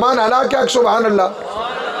 ذرا زمان علا کیا سبحان اللہ،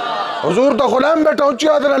 حضور تو غلام بیٹھا اچھی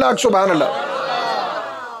آدھر علا سبحان اللہ۔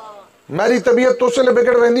 میری طبیعت تو سے لے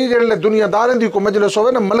بگڑ رہنی جنہے دنیا داریں دی کو مجلس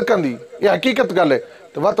ہوئے نا ملکن دی، یہ حقیقت گل ہے،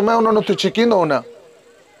 تو وقت میں انہوں نے تو چکین ہونا،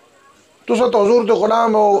 تو سا تو حضور دے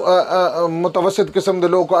غلام ہو متوسط قسم دے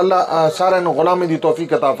لوگ کو اللہ سارے نو غلامی دی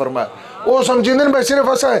توفیق عطا فرمائے۔ وہ سمجھیندن بھائی صرف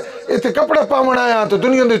ایسا ہے اتنے کپڑے پا منایا تو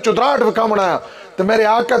دنیا دے چدراٹ وکا منایا، تو میرے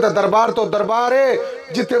آقا دا دربار تو دربار ہے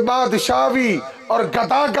جتے بادشاہ بھی اور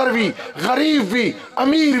گداگر بھی، غریب بھی،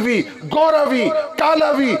 امیر بھی، گورا بھی،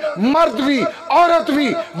 کالا بھی، مرد بھی، عورت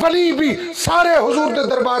بھی، ولی بھی، سارے حضور دے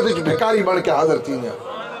دربار دے بھکاری بن کے حاضر تھی ہیں۔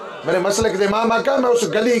 میرے مسلک دے امام آقا میں اس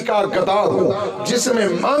گلی کا گدا ہوں جس میں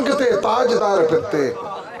مانگتے تاجدار پھرتے،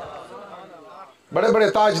 بڑے بڑے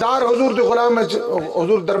تاجدار حضور دے غلام میں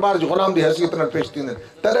حضور دربار جو غلام دی حیثیت نہ پیش تھی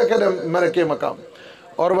تیرے کہ میرے کے مقام۔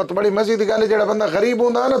 اور وہ بڑی مزید گل ہے جڑا بندہ غریب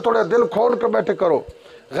ہوندا نا تھوڑا دل کھول کے بیٹھے کرو،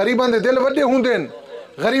 غریباں دے دل وڈے ہوندے،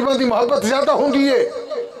 غریباں دی محبت زیادہ ہوندی ہے،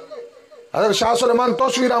 حضرت شاہ سلیمان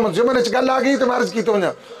توسوی رحمت زمانے چ گل آ گئی تو میں عرض کی تو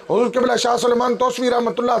حضور قبلہ شاہ سلیمان توسوی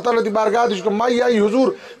رحمت اللہ تعالیٰ دی بارگاہ دی مائی آئی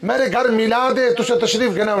حضور میرے گھر میلاد ہے تجھے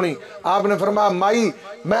تشریف گناونی. آپ نے فرمایا مائی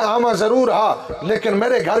میں آما ضرور ہاں لیکن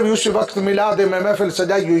میرے گھر بھی اسی وقت میلاد ہے, میں محفل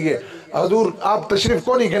سجائی ہوئی ہے. حضور آپ تشریف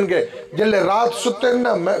کو نہیں گن گئے. جلے رات ستن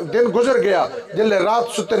دن گزر گیا, جلے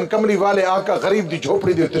رات ستن کمری والے آقا غریب دی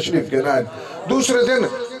جھوپڑی دی تشریف گنائیں. دوسرے دن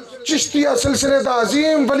چشتیہ سلسلے دا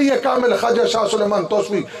عظیم ولی کامل خواجہ شاہ سلیمان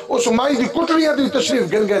توسوی اس مائی دی کٹڑیاں دی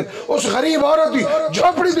تشریف گن گئے, اس غریب عورت دی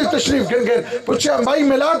جھوپڑی دی تشریف گن گئے. پوچھا مائی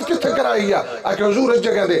میلاد کتنے کرائی ہے؟ آکے حضور اس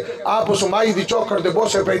جگہ دے. آپ اس مائی دی چوکھڑ دے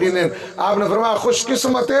بوسے پیڑی دیں. آپ نے فرمایا خوش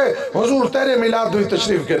قسمت ہے حضور تیرے میلاد دی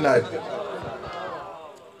تشریف گن ہے.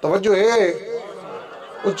 توجہ ہے,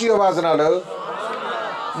 اچھی آواز نال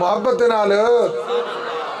محبت نال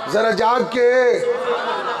ذرا جاگ کے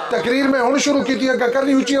تقریر میں ہون شروع کی تھی کہ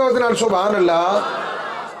کرنی اچھی آواز نال سبحان اللہ.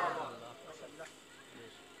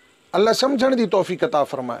 اللہ سمجھن دی توفیق عطا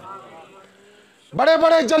فرمائے. بڑے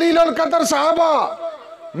بڑے جلیل القدر صحابہ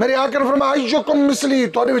میرے آقا نے فرمایا ایکم مثلی,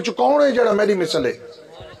 تھوڑے وچ کون ہے جڑا میری مثل ہے؟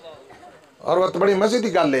 اور وقت بڑی مزے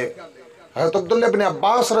دی گل ہے. حضرت عبداللہ ابن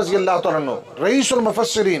عباس رضی اللہ تعالیٰ عنہ رئیس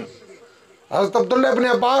المفسرین, حضرت عبداللہ ابن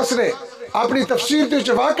عباس نے اپنی تفسیر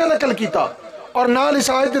تے واقعہ نقل کیتا اور نال اس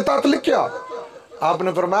آیت دے تحت لکھیا. آپ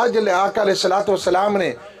نے فرمایا جلے آقا علیہ السلام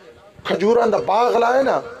نے کھجوراں دا باغ لائے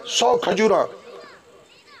نا 100 کھجوراں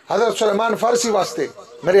حضرت سلیمان فارسی واسطے,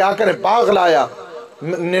 میرے آقا نے باغ لایا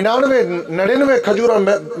 99 کھجوراں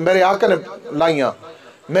میرے آقا نے لائیاں.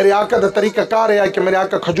 میرے آقا دا طریقہ کار ہے کہ میرے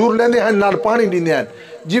آقا کھجور لیندے ہیں نال پانی دیندے ہیں.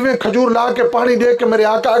 جویں کھجور لا کے پانی دے کے میرے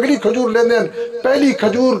آقا اگلی کھجور لیندے ہیں. پہلی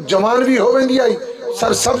کھجور جوان بھی ہو ویندی آئی,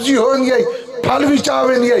 سر سبزی ہو ویندی آئی, پھل بھی چاہ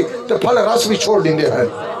ویندی آئی تے پھل رس بھی چھوڑ دیندے ہیں.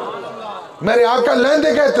 میرے آقا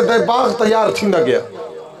لیندے گئے تے باغ تیار تھیندا گیا.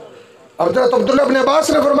 حضرت عبداللہ ابن عباس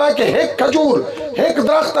نے فرمایا کہ ایک کھجور ایک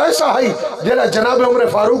درخت ایسا ہے جڑا جناب عمر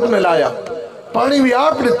فاروق نے لایا, پانی بھی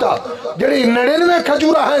آپ دیتا. جڑی 99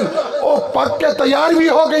 کھجورہ ہیں وہ پک کے تیار بھی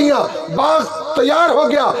ہو گئی ہیں, باغ تیار ہو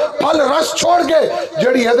گیا, پھل رس چھوڑ گئے.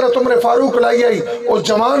 جڑی حضرت عمر فاروق لائی آئی وہ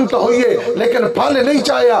جوان تو ہوئی ہے لیکن پھل نہیں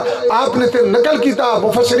چاہیا. آپ نے تے نقل کیتا,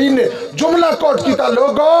 مفسرین نے جملہ کوٹ کیتا,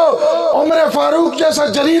 لوگو عمر فاروق جیسا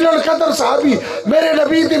جلیل القدر صحابی میرے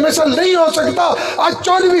نبی دی مثل نہیں ہو سکتا. آج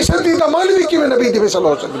 14ویں صدی دا مولوی کی میں نبی دی مثل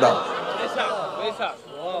ہو سکتا.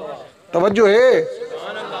 توجہ ہے,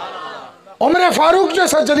 عمر فاروق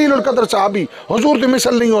جیسا جلیل القدر صحابی حضور دی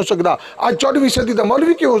مثل نہیں ہو سکتا. آج 14ویں صدی دا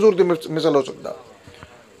مولوی کی حضور دی مثل ہو سکتا.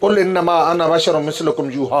 قل انما انا بشر مثلکم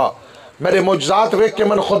یوحا, میرے معجزات ویکھ کے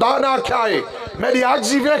من خدا نہ آکھیا ہے, میری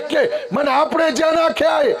عاجزی ویکھ کے من اپنے جان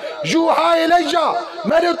آکھیا ہے. یوحا الیہ,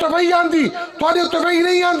 میرے تو وہی آندی تھوڑے تو وہی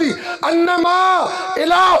نہیں آندی. انما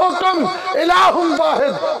الہکم الہ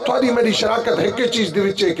واحد, تھوڑی میری شراکت ایک چیز دی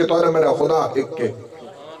وچ ہے کہ تھوڑا میرا خدا ایک ہے.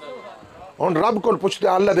 ہن رب کول پوچھتے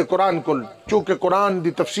اللہ دے قرآن کول, چونکہ قرآن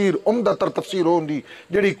دی تفسیر عمدہ تر تفسیر ہوندی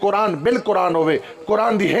جڑی قرآن بالقرآن ہوئے,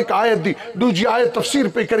 قرآن دی ایک آیت دی دوجی آیت تفسیر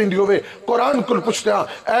پہ کرندی ہوئے. قرآن کول پوچھتے ہیں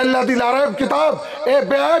اے اللہ دی لاریب کتاب, اے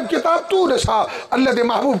بے عیب کتاب تو دسا اللہ دے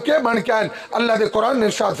محبوب کے بن کے آئیں. اللہ دے قرآن نے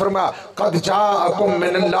ارشاد فرمایا قد جاءکم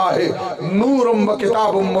من اللہ نور و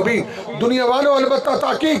کتاب مبین. دنیا والوں البتہ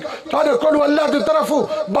تحقیق تھوڑے کول اللہ دی طرف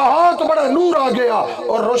بہت بڑا نور آ گیا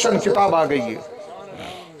اور روشن کتاب آ گئی ہے.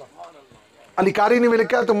 علی قاری نے بھی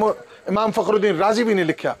لکھا تو امام فخر الدین رازی بھی نے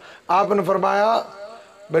لکھا. آپ نے فرمایا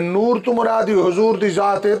بے نور تو مراد بھی حضور دی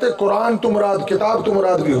ذات ہے تے قرآن تو مراد کتاب تو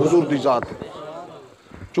مراد بھی حضور دی ذات ہے.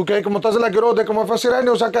 چونکہ ایک متزلہ گروہ ایک مفسر ہے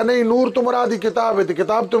نے اسا کہا نہیں نور تو مراد ہی کتاب ہے,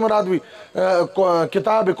 کتاب تو مراد بھی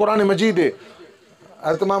کتاب ہے قرآن مجید ہے.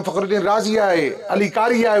 حضرت امام فخر الدین رازی آئے, علی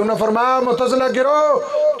قاری آئے, انہوں نے فرمایا متزلہ گروہ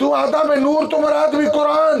تو آدھا میں نور تو مراد بھی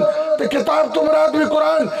قرآن تے کتاب تو مراد بھی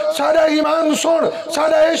قرآن. سارا ایمان سن,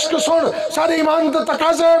 سارا عشق سن, سارے ایمان تا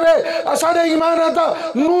تقاضے ہوئے, سارا ایمان آتا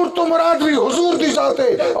نور تو مراد بھی حضور دی ذات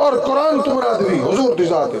ہے اور قرآن تو مراد بھی حضور دی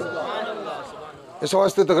ذات ہے. اس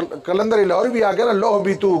واسطے تو کلندر لاہور بھی آگیا نا, لوح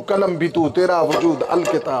بھی تو قلم بھی تو تیرا وجود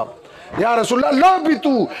الکتاب. یا رسول اللہ لوح بھی تو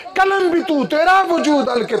قلم بھی تو تیرا وجود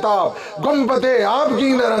الکتاب, گنبد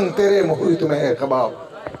آبگین رنگ تیرے محیط میں ہے خباب.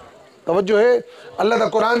 توجہ ہے, اللہ دا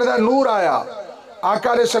قرآن دا نور آیا.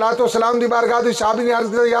 آقا علیہ السلام دی بارگاہ دی صحابی نے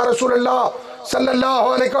عرض کیا یا رسول اللہ صلی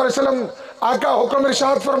اللہ علیہ وسلم, آقا حکم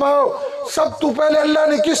ارشاد فرماؤ سب تو پہلے اللہ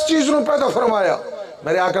نے کس چیز نو پیدا فرمایا؟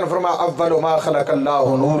 میرے آقا نے فرمایا اول ما خلق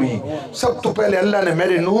اللہ نوری, سب تو پہلے اللہ نے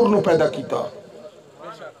میرے نور نو پیدا کیتا.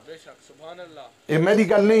 یہ میری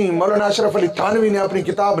گل نہیں, مولانا اشرف علی تھانوی نے اپنی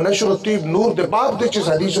کتاب نشر الطیب نور دے باب دے چیز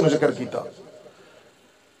حدیث نے ذکر کیتا.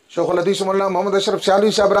 شیخ الحدیث مولانا محمد اشرف سیالوی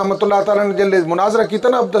صاحب رحمۃ اللہ تعالیٰ نے جلے مناظرہ کیتا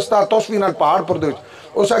نا اب دستار توسوی نال پہاڑ پر دے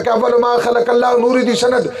اس کہ اول ما خلق اللہ نوری دی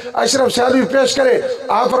سند اشرف سیالوی پیش کرے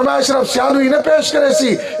آپ فرمایا اشرف سیالوی نہ پیش کرے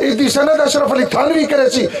سی اس دی سند اشرف علی تھانوی کرے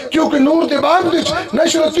سی کیونکہ نور دے باب دچ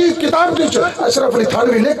نشر چیز کتاب دچ اشرف علی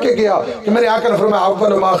تھانوی لکھ کے گیا کہ میرے آقا نے فرمایا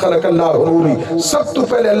اول ما خلق اللہ نوری سب تو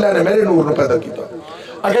پہلے اللہ نے میرے نور کو پیدا کیتا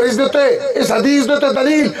اگر اس حدیث دیتے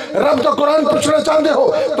دلیل رب دا قرآن پوچھنا چاہتے ہو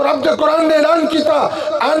تو رب دا قرآن نے اعلان کیتا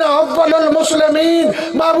انا اول المسلمین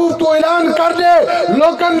محبوب تو اعلان کر دے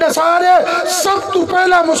لوکن دے سارے سب تو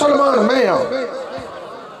پہلا مسلمان میں ہوں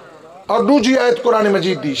اور دوجی آیت قرآن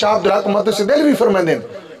مجید دی شاہ عبدالحق محدث دہلوی فرمائیں دیں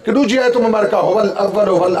کہ دوجی آیت مبارکہ ہو والاول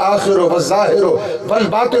والآخر والظاہر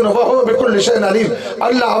والباطن وہو بکل شیء علیم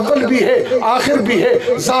اللہ اول بھی ہے آخر بھی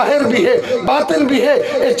ہے ظاہر بھی ہے باطن بھی ہے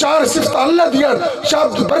یہ چار صفت اللہ دیا شاہ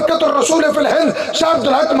برکت الرسول فی الہند شاہ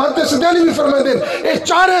عبدالحق محدث دہلوی بھی فرمائیں دیں یہ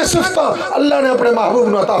چارے صفت اللہ نے اپنے محبوب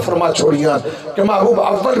نے عطا فرما چھوڑیاں کہ محبوب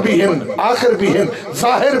اول بھی ہیں آخر بھی ہیں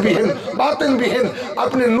ظاہر بھی ہیں باطن بھی ہیں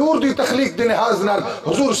اپنے نور دی تخلیق دی نحاز نال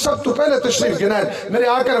حضور سب تو پہلے تشریف گنائیں میرے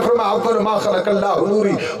آقا نے فرمایا اول ما خلق اللہ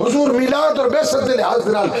نوری حضور میلاد اور بیست دل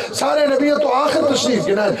حاضرال سارے نبیوں تو آخر تشریف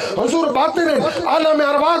گنائیں حضور باطن عالم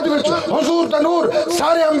ارواح وچ حضور دا نور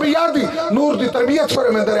سارے انبیاء دی نور دی تربیت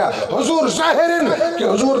فرمائیں دریا حضور ظاہرن کہ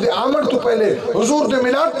حضور دے آمد تو پہلے حضور دے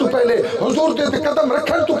میلاد تو پہلے حضور دے قدم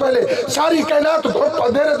رکھن تو پہلے ساری کائنات گھوپ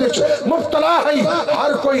اندھیرے وچ مبتلا ہے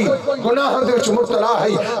ہر کوئی گناہ دے وچ مبتلا ہے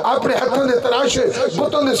اپنے ہتھوں دے تراشے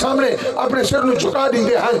بتوں دے سامنے اپنے سر نو جھکا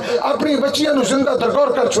دیندے ہیں اپنی بچیاں نو زندہ درگور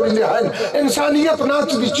کر چھوڑیندے ہیں انسانیت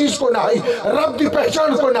ناچ دی چیز کو نہ ہائی رب دی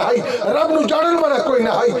پہچان کو نہ ہائی رب نو جانن والا کوئی نہ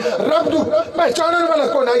ہائی رب نو پہچانن والا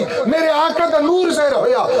کوئی نہ ہائی میرے آقا دا نور ظاہر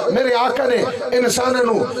ہویا میرے آقا نے انسانوں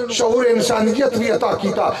نو شعور انسانیت بھی عطا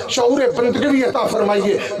کیتا شعور بندگی بھی عطا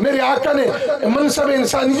فرمائیے میرے آقا نے منصب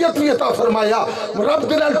انسانیت بھی عطا فرمایا رب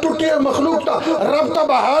دلال ٹوٹے مخلوق تا رب دا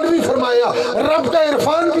بحال بھی فرمایا رب دا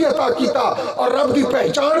عرفان بھی عطا کیتا اور رب دی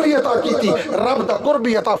پہچان بھی عطا کیتی رب دا قرب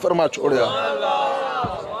بھی عطا فرما چھوڑیا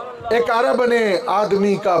ایک عرب نے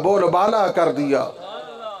آدمی کا بول بالا کر دیا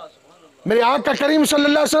میرے آقا کریم صلی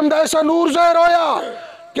اللہ علیہ وسلم دا ایسا نور ظاہر ہویا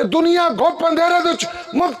کہ دنیا گھوپ اندھیرے دچ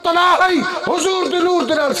مبتلا ہے حضور دی نور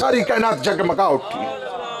دلال ساری کائنات جگمگا اٹھی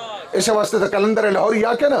اسے واسطے تا کلندر لاہوری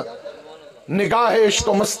آکے نا نگاہ عشق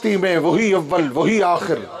و مستی میں وہی اول وہی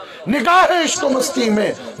آخر نگاہ عشق و مستی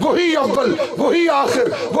میں وہی اول وہی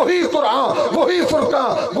آخر وہی قرآن وہی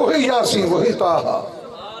فرقان وہی یاسین وہی طٰہٰ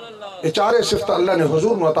یہ چارے صفت اللہ نے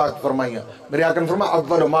حضور نے عطا فرمائیاں میرے آقا نے فرمایا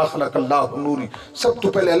اول ما خلق اللہ نوری سب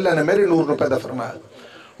تو پہلے اللہ نے میرے نور نے پیدا فرمایا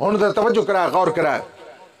انہوں نے توجہ کرایا غور کرایا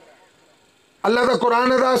اللہ دا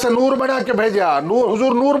قرآن دا سے نور بنا کے بھیجا نور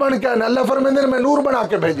حضور نور بن کے آنا اللہ فرمیندے نے میں نور بنا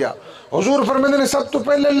کے بھیجا حضور فرمیندے نے سب تو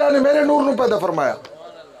پہلے اللہ نے میرے نور نے پیدا فرمایا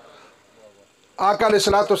آقا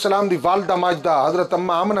علیہ السلام دی والدہ ماجدہ حضرت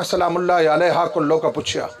اماں آمنہ سلام اللہ علیہا کل لوگا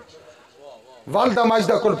پوچھیا والدہ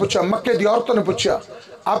ماجدہ کل پوچھا مکہ دی عورتوں نے پوچھا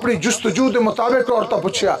اپنی جستجو دے مطابق عورتوں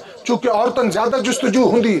پوچھا چونکہ عورتوں زیادہ جستجو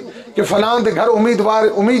ہوندی کہ فلان دے گھر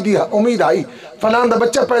امید آئی فلان دا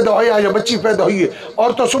بچہ پیدا ہویا یا بچی پیدا ہوئی ہے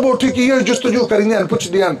عورتوں صبح اٹھی کہ یہ جستجو کریں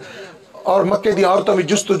پوچھ دیاں اور مکہ دی عورتوں میں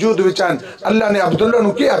جستجو دے وچان اللہ نے عبداللہ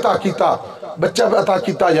نو کیا عطا کیتا بچہ عطا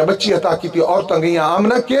کیتا یا بچی عطا کیتی عورتوں گئیاں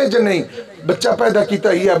آمنہ کیے جن نہیں بچہ پیدا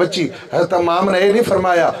کیتا ہی ہے بچی حضرت آمنہ یہ نہیں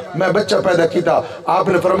فرمایا میں بچہ پیدا کیتا آپ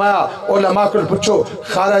نے فرمایا علماء کو پوچھو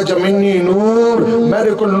خارج منی نور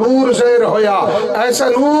میرے کو نور ظاہر ہویا ایسا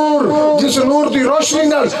نور جس نور دی روشنی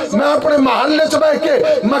نال میں اپنے محلے چ بیٹھ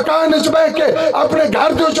کے مکان چ بیٹھ کے اپنے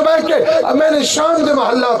گھر دے چ بیٹھ کے میں نے شام دے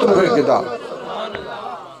محلات نو ویکھ کیتا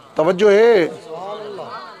توجہ ہے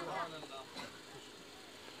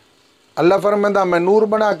اللہ فرماندہ میں نور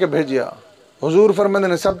بنا کے بھیجیا حضور فرماندے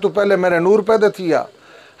نے سب تو پہلے میرے نور پیدا تھیا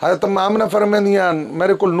حضرت آمنہ فرماندیاں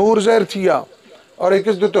میرے کو نور ظاہر تھیا اور ایک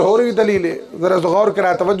اس دیتے ہو رہی دلیل ہے ذرا غور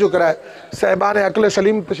کرائے توجہ کرائے صاحبان عقل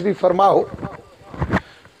سلیم تشریف فرما ہو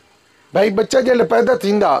بھائی بچہ جلے پیدا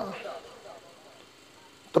تھیندا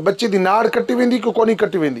تو بچی دی ناڑ کٹی ویندی کو کونی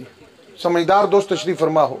کٹی ویندی سمجھدار دوست تشریف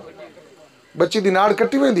فرما ہو بچی دی ناڑ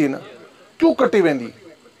کٹی ویندی نا کیوں کٹی ویندی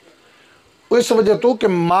اس وجہ تو کہ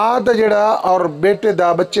ماں دا جڑا اور بیٹے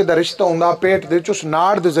دا بچے دا رشتہ ہوندا پیٹ دے چس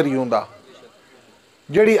ناڑ دے ذریعے ہوندا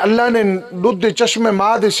جڑی اللہ نے دودھ دے چشمے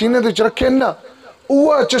ماں دے سینے دے چ رکھے نا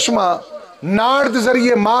اوہ چشمہ ناڑ دے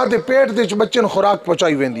ذریعے ماں دے پیٹ دے چ بچے نو خوراک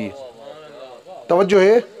پہنچائی ویندی ہے توجہ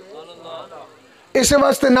ہے اسے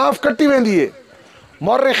واسطے ناف کٹی ویندی ہے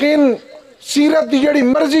مورخین سیرت دی جڑی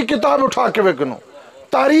مرضی کتاب اٹھا کے وکھنو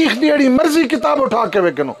تاریخ دی جڑی مرضی کتاب اٹھا کے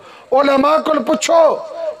وکھنو علماء کو پوچھو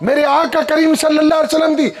میرے آقا کریم صلی اللہ علیہ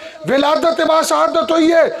وسلم دی ولادت با سعادت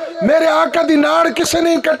ہوئی ہے، میرے آقا دی ناڑ کسے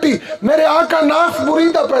نہیں کٹی، میرے آقا ناف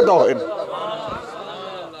بریدہ پیدا ہوئے،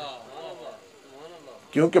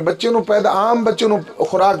 کیونکہ بچے نو پیدا عام بچے نو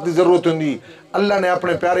خوراک دی ضرورت ہوندی، اللہ نے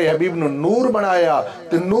اپنے پیارے حبیب نو نور بنایا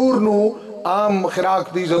تے نور نو عام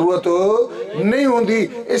خوراک دی ضرورت نہیں ہوندی،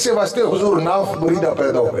 اسے واسطے حضور ناف بریدہ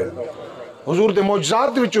پیدا ہوئے، حضور دے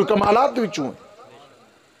معجزات وچوں کمالات وچوں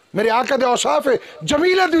میرے آقا دے اوصاف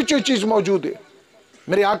جمیلت وچوں چیز موجود ہے،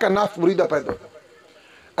 میرے آقا ناف بریدہ پیدا ہوئے۔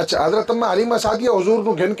 اچھا حضرت اماں حلیمہ سعدیہ حضور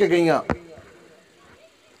نو گھن کے گئیاں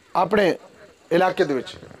اپنے علاقے دے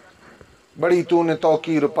وچ، بڑی تو نے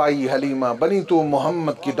توقیر پائی حلیمہ، بنی تو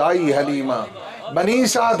محمد کی دائی حلیمہ، بنی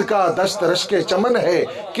سعد کا دست رشک چمن ہے،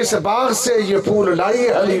 کس باغ سے یہ پھول لائی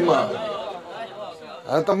حلیمہ۔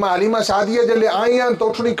 حضرت اماں حلیمہ سعدیہ جلے آئیاں تو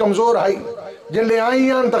اٹھنی کمزور آئی، جلے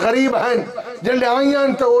آئیاں تو غریب ہیں، جلے آئیاں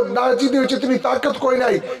تو ڈاچی دے وچ اتنی طاقت کوئی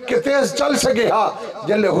نہیں کہ تیز چل سکے، ہاں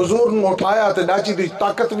جلے حضور نے اٹھایا تو ڈاچی دی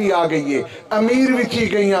طاقت بھی آ گئی ہے، امیر بھی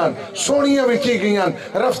تھی گئیاں، سونیاں بھی تھی گئیاں،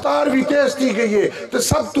 رفتار بھی تیز تھی گئی ہے، تو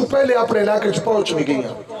سب تو پہلے اپنے علاقے سے پہنچ بھی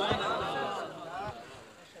گئیاں۔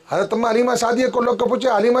 حضرت اماں حلیمہ سعدیہ کو لوگ کو پوچھے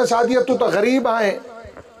حلیمہ سعدیہ تو غریب آئے،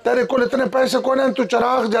 تیرے کل اتنے پیسے کون ہیں تو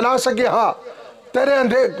چراغ جلا سکے، ہاں تیرے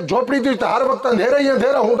جھوپڑی دی ہر وقت اندھیرا ہی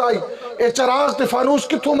اندھیرا ہوں آئی، اے چراغ تے فانوس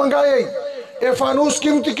کتھوں منگائے، اے فانوس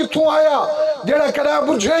قیمتی کتھوں آیا جیڑا کرا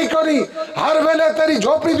بجھے ہی کری، ہر ویلے تیری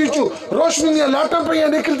جھوپڑی دی چو روشنی دیا لاٹاں پہ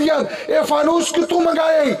نکل دیا، اے فانوس کتھوں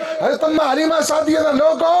منگائے۔ حضرت اماں حلیمہ سعدیہ دا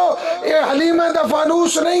لوگو اے حلیمہ دا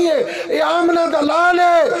فانوس نہیں ہے، اے آمنہ دا لال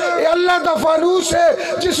ہے، اے اللہ دا فانوس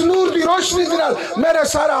ہے جس نور دی روشنی دی نال میرے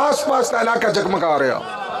سارا آس پاس دا علاقہ جگمگا رہا۔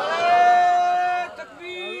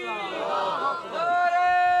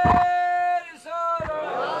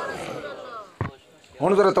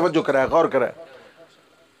 ہون ذرا توجہ کرائے، غور کرائے،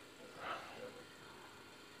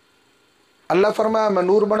 اللہ فرمایا میں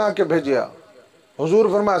نور بنا کے بھیجیا، حضور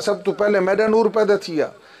فرمایا سب تو پہلے میرا نور پیدا تھیا،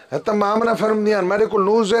 حضرت اماں آمنہ فرمایا میرے کو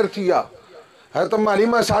نور زیر تھیا، حضرت اماں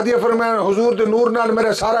حلیمہ سعدیہ فرمایا حضور دے نور نال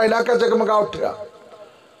میرا سارا علاقہ جگمگا اٹھیا،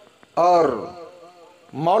 اور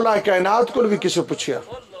مولا کائنات کو بھی کسی پوچھیا،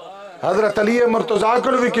 حضرت علی مرتضیٰ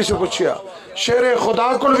کو بھی کسی پوچھیا، شیر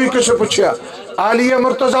خدا کو بھی کسی پوچھیا، علی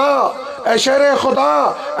مرتضیٰ اے شیر خدا،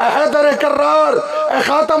 اے حیدر کرار، اے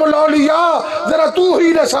خاتم الاولیاء، ذرا تو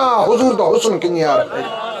ہی نسا حضور دا حسن کنیار ہے۔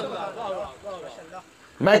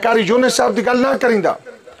 میں قاری یونس صاحب دی گل نہ کریں دا،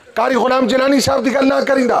 قاری غلام جیلانی صاحب دی گل نہ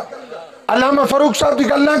کریں دا، علامہ فاروق صاحب دی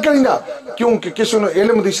گل نہ کریں دا، کیونکہ کسی نے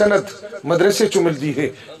علم دی سند مدرسے چو مل دی ہے،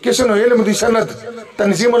 کسی نے علم دی سند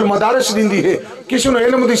تنظیم المدارس دین دی ہے، کسی نے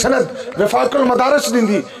علم دی سند وفاق المدارس دین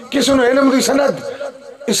دی، کسی نے علم دی سند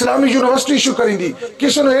اسلامی یونیورسٹی ایشو کریں دی،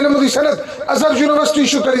 کسی نے علم دی سند ازہر یونیورسٹی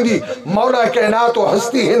ایشو کریں دی، مولا کائنات و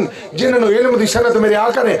ہستی ہند جنہوں نے علم دی سند میرے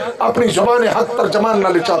آقا نے اپنی زبان حق ترجمان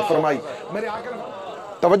نال ارشاد فرمائی، میرے آقا نے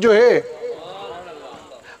توجہ ہے۔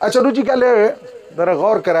 اچھا روچی کیا لے ذرا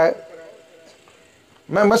غور کرائے،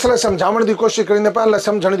 میں مسئلہ سمجھاون دی کوشش کریں دے پہ اللہ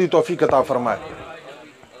سمجھنے دی توفیق عطا فرمائے۔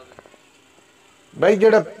 بھائی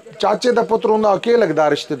جڑا چاچے دا پتر ہوندا کہ لگدا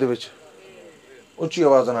رشتے دے وچ، اچھی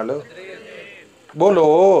آواز نہ لو بولو،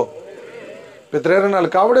 پتریر نال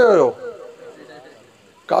کاوڑے ہوئے ہو،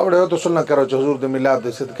 کاوڑے ہو تو سننا کرو حضور دے ملاد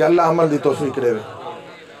دے صدقے اللہ عمل دی توفیق دے۔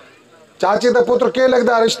 چاچے دا پتر کہ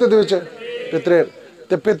لگدا رشتے دے وچ پتریر،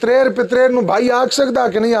 تے پتریر نو بھائی آکھ سکدا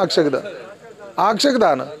کہ نہیں آکھ سکدا؟ آکھ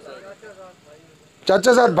سکدا نا،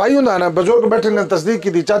 چاچا زاد بھائی ہوندا نا، بزرگ بیٹھے نے تصدیق کی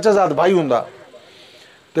دی چاچا زاد بھائی ہوندا،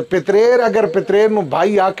 تے پتریر اگر پتریر نو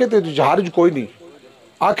بھائی آکھے تے جہارج کوئی نہیں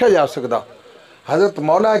آکھا جا سکدا۔ حضرت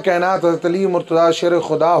مولا کائنات حضرت علی مرتضیٰ شیر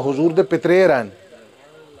خدا حضور دے پتریر ہیں،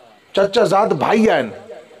 چاچا زاد بھائی ہیں،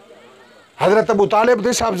 حضرت ابو طالب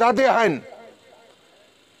دے صاحبزادے ہیں،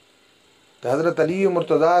 حضرت علی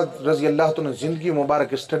مرتضیٰ رضی اللہ عنہ زندگی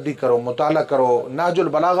مبارک اسٹڈی کرو، مطالعہ کرو، نہج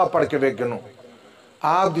البلاغہ پڑھ کے ویک گنو،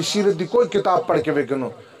 آپ دی سیرت دی کوئی کتاب پڑھ کے ویک گنو،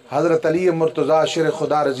 حضرت علی مرتضیٰ شیر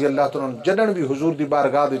خدا رضی اللہ عنہ جنن بھی حضور دی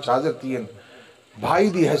بارگاہ وچ حاضر تھی ہیں، بھائی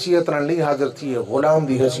دی حیثیت نال نہیں حاضر تھی ہے، غلام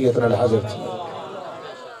دی حیثیت نال حاضر تھی ہے۔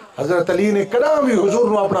 حضرت علی نے کداں بھی حضور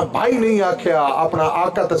نو اپنا بھائی نہیں آکھیا، اپنا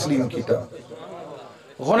آقا تسلیم کیتا،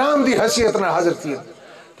 غلام دی حیثیت نال حاضر تھی ہے۔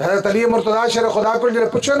 حضرت علی مرتضیٰ شیر خدا کو جڑے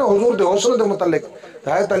پوچھے نا حضور دے حسن دے متعلق،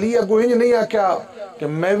 حضرت علی اگو انج نہیں آکھیا کہ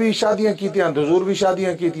میں بھی شادیاں کیتیاں تو حضور بھی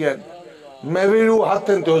شادیاں کیتیاں، میں بھی دو ہاتھ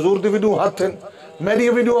ہیں تو حضور دے بھی دو ہاتھ ہیں، میری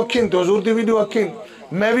ویڈیو اکھین تو حضور دی ویڈیو اکھین،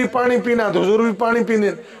 میں بھی پانی پینا تو حضور بھی پانی پینے،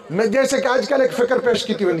 میں جیسے کہ آج کل ایک فکر پیش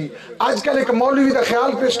کیتی ونی، آج کل ایک مولوی دا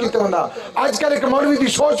خیال پیش کیتا وندا، آج کل ایک مولوی دی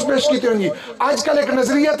سوچ پیش کیتی ونی، آج کل ایک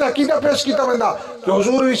نظریت عقیدہ پیش کیتا وندا کہ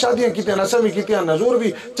حضور بھی شادیاں کیتے ہیں، نسب بھی کیتے ہیں، حضور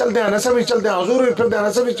بھی چلتے ہیں، نسب بھی چلتے ہیں، حضور بھی پھرتے ہیں،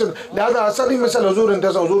 نسب بھی چلتے ہیں، لہذا حسن دی مثل حضور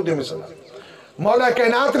انتہا حضور دی مثل۔ مولا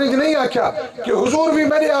کائنات نے نہیں آکھیا کہ حضور بھی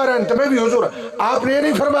میرے آ رہے ہیں تو میں بھی حضور، آپ نے یہ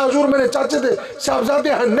نہیں فرمایا حضور میرے چاچے تھے صاحبزادے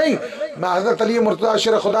ہیں، نہیں، میں حضرت علی مرتضی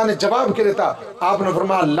شیر خدا نے جواب کے لیتا، آپ نے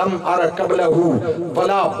فرمایا لم ار قبلہ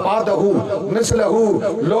ولا بعدہ مثلہ،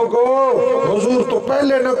 لوگو حضور تو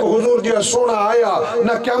پہلے نہ کو حضور جیا سونا آیا،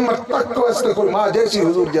 نہ قیامت تک کو اس کوئی ماں جیسی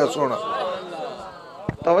حضور جیا سونا۔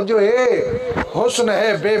 توجہ ہے، حسن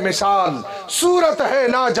ہے بے مثال، صورت ہے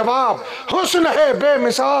لاجواب، حسن ہے بے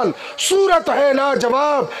مثال، صورت ہے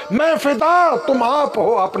لاجواب، میں فدا تم آپ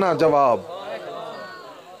ہو اپنا جواب۔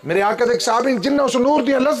 میرے آقا ایک صحابی جن نے اس نور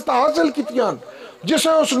دیا لذت حاصل کی تیان، جس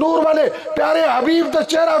نے اس نور والے پیارے حبیب دا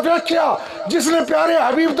چہرہ ویکھیا، جس نے پیارے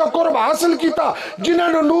حبیب دا قرب حاصل کیتا، جنہوں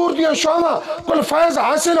نے نور دیا شوما کل فیض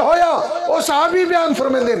حاصل ہویا، وہ صحابی بیان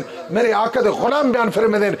فرمے دین، میرے آقا دے غلام بیان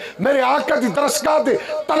فرمے دین، میرے آقا دی درسگاہ دے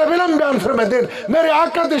طلب علم بیان فرمے دین، میرے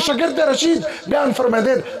آقا دے شگرد رشید بیان فرمے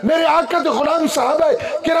دین، میرے آقا دے غلام صحابہ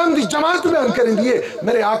کرام دی جماعت بیان کریں دیئے،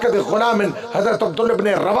 میرے آقا دے غلام حضرت عبداللہ بن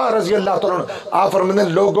روا رضی اللہ تعالیٰ آپ فرمے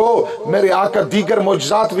دین، لوگو میرے آقا دیگر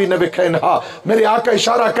معجزات بھی نہ بکھائیں ہا، میرے آقا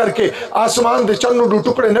اشارہ کر کے آسمان دے چنو دو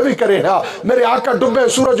ٹکڑے نہ بھی کریں ہا، میرے آقا ڈبے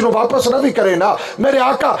سورج نو واپس نہ بھی کریں ہا، میرے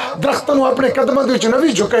آقا درختوں اپنے قدموں دیچ نہ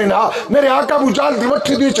بھی جھکیں ہا، میرے آقا بجال دی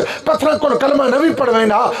وٹھی دیچ پتھرہ کل کلمہ نہ بھی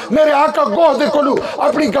پڑھویں ہا، میرے آقا گوہ دے کلو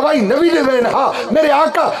اپنی گواہی نہ بھی لیویں ہا، میرے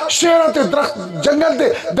آقا شیرت درخت جنگل دے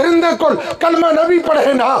درندے کل کلمہ نہ بھی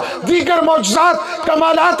پڑھیں ہا، دیگر معجزات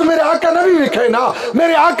کمالات میرے آقا نہ بھی وکھیں ہا،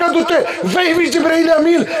 میرے آقا دوتے وحی جبرائیل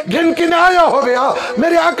امین گھن کے نہ آیا ہو گیا،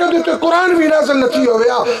 میرے آقا دوتے قرآن بھی نازل نتی ہو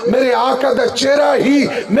گیا، میرے آقا دا چہرہ ہی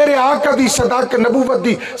میرے آقا دی صداقت نبوت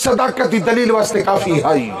دی صداقت دی دلیل واسطے کافی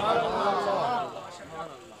آئی۔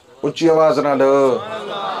 اچھی آواز نہ لو،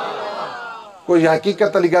 کوئی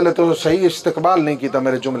حقیقت علی گالے تو صحیح استقبال نہیں کیتا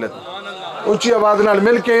میرے جملے تو اچھی آواز نہ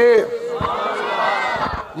مل کے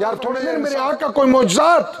یار تھوڑے دیر میرے آقا کوئی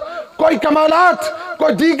معجزات کوئی کمالات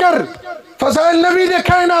کوئی دیگر فضائل نبی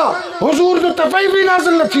دیکھائے نا، حضور جو تفعی بھی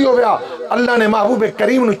نازل نتی ہو گیا، اللہ نے محبوب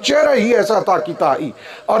کریم نے چہرہ ہی ایسا تا کیتا ہی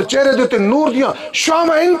اور چہرے دیتے نور دیا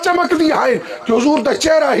شامہ ان چمک دی ہے کہ حضور دا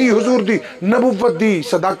چہرہ ہی حضور دی نبوت دی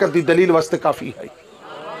صداقت دی دلیل واسطے کافی ہے۔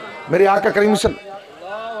 میرے آقا کریم صلی اللہ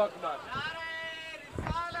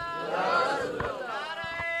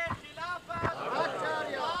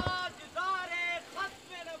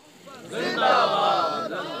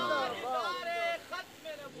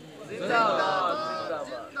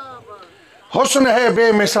حسن ہے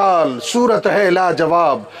بے مثال صورت ہے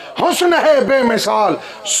لاجواب، حسن ہے بے مثال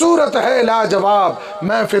صورت ہے لاجواب،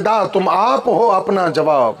 میں فدا تم آپ ہو اپنا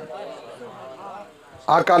جواب۔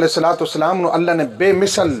 آقا علیہ السلام نے اللہ نے بے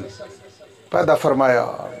مثل پیدا فرمایا،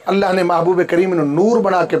 اللہ نے محبوب کریم نے نور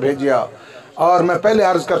بنا کے بھیجیا، اور میں پہلے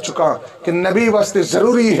عرض کر چکا کہ نبی واسطے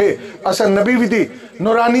ضروری ہے اصلا نبی بھی دی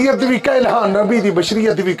نورانیت بھی کہہ لہاں، نبی دی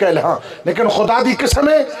بشریت بھی کہہ لہاں، لیکن خدا دی قسم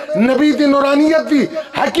ہے نبی دی نورانیت بھی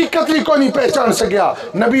حقیقت بھی کوئی نہیں پہچان سکیا،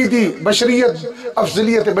 نبی دی بشریت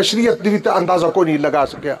افضلیت بشریت بھی اندازہ کوئی نہیں لگا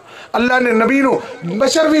سکیا۔ اللہ نے نبی نو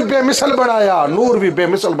بشر بھی بے مثل بنایا، نور بھی بے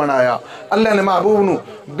مثل بنایا، اللہ نے محبوب نو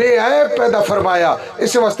بے عیب پیدا فرمایا،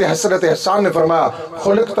 اس واسطے حضرت حسان نے فرمایا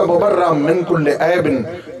خلقت مبرا من کل عیب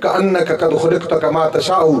کأنک قد خلقت کما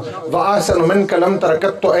تشاء وآسن منک لم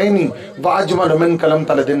ترکت عینی واجمل منک لم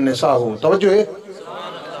تلد النساء۔ توجہ ہے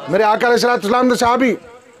میرے آقا علیہ السلام نے صحابی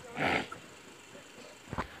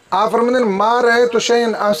آپ فرمائیں ما رأیت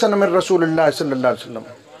شیئن احسن من رسول اللہ صلی اللہ علیہ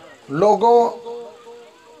وسلم، لوگوں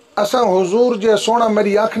اساں حضور جے سونا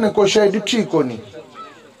میری آنکھ نے کوئی شے ڈٹھی کو نہیں،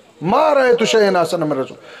 ما رأیت شیئن احسن من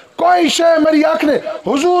رسول، کوئی شے میری آنکھ نے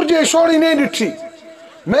حضور جے سونی نہیں ڈٹھی،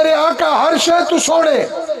 میرے آقا ہر شے تو سونے،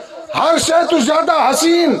 ہر شے تو زیادہ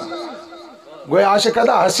حسین، گوئے عاشق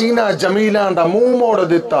دا حسینہ جمیلہ دا منہ موڑ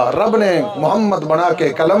دیتا، رب نے محمد بنا کے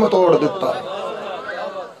قلم توڑ دیتا۔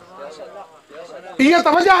 یہ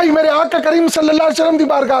توجہ آئی میرے آقا کریم صلی اللہ علیہ وسلم دی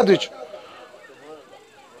بارگاہ دیچ،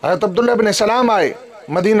 حضرت عبداللہ بن سلام آئے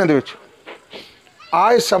مدینہ دیچ،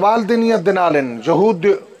 آئے سوال دینیت دنالن، جہود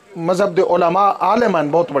مذہب دے علماء عالمان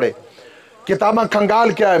بہت بڑے، کتاباں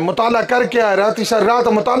کھنگال کیا ہے، مطالعہ کر کے آئے، راتی سر رات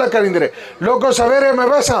مطالعہ کریں درے، لوگوں سویرے میں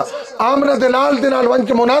ویسا آمنہ دلال دنال ون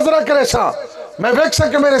کے مناظرہ کرے سا، میں ویک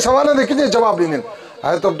سکے میرے سوالوں دے کتنے جواب دیں دیں۔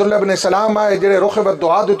 حضرت عبداللہ بن سلام آئے جڑے رخ بد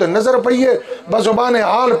دعا دیتے نظر پئیے، بزبان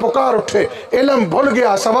حال پکار اٹھے، علم بھول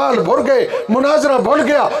گیا، سوال بھول گئے، مناظرہ بھول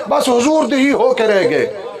گیا، بس حضور دی ہی ہو کے رہ گئے۔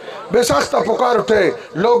 بے ساختہ پکار اٹھے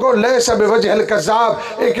لوگوں لیسا بے وجہ الکذاب،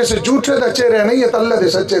 ایک اسے جھوٹے دا چہرہ نہیں ہے تو اللہ دے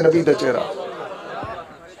سچے نبی دا چہرہ۔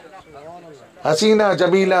 حسینہ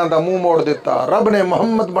جمیلہ دا منہ موڑ دیتا، رب نے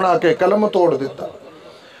محمد بنا کے قلم توڑ دیتا۔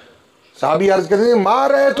 صحابی عرض کرتے ہیں ما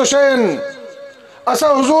رأیت شین،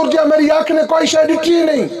 اسا حضور جا میری آنکھ نے کوئی شے ڈٹھی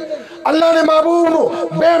نہیں، اللہ نے محبوب نو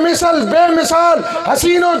بے مثال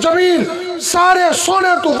حسین و جمیل سارے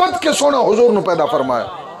سونے تو بد کے سونا حضور نو پیدا فرمایا۔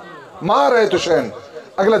 ما رأیت شین،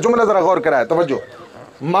 اگلا جملہ ذرا غور کرائے توجہ،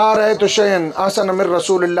 ما رأیت شین احسن من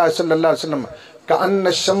رسول اللہ صلی اللہ علیہ وسلم کأن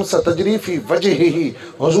الشمس تجری فی وجہہی،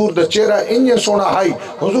 حضور دا چہرہ انہیں سونا ہائی،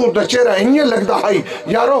 حضور دا چہرہ انہیں لگدا ہائی،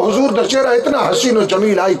 یارو حضور دا چہرہ اتنا حسین و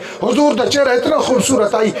جمیل آئی، حضور دا چہرہ اتنا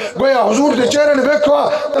خوبصورت آئی، گویا حضور دا چہرہ نے بیکھوا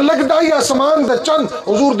تو لگدا ہی آسمان دا چند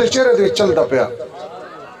حضور دا چہرہ دے چل دا پیا۔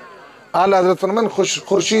 اعلیٰ حضرت فرمان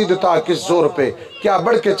خورشید تھا کس زور پہ کیا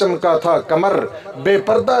بڑھ کے چمکا تھا کمر، بے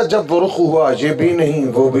پردہ جب وہ رخ ہوا یہ بھی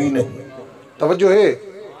نہیں وہ بھی نہیں۔ توجہ ہے،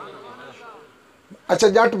 اچھا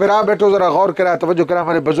جٹ بھرا بیٹھو ذرا غور کرا، توجہ کرا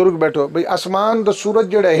ہمارے بزرگ بیٹھو بھئی، آسمان دا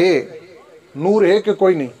سورج جڑا ہے نور ہے کہ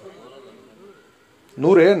کوئی نہیں؟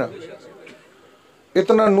 نور ہے نا،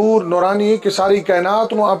 اتنا نور نورانی ہے کہ ساری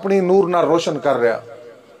کائنات نو اپنی نور نہ روشن کر رہا،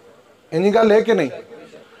 انہی گل ہے کہ نہیں؟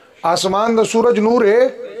 آسمان دا سورج نور ہے،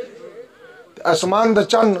 آسمان دا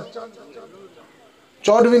چند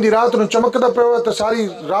 14ویں دی رات نو چمکدا پہ ہوا تو ساری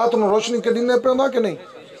رات نو روشنی کے دینے پہ ہوندا کہ نہیں؟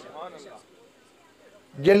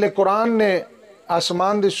 جلے قرآن نے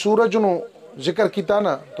آسمان دے سورج نو ذکر کیتا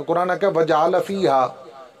نا تو قرآن کہا وَجَعَلَ فِيهَا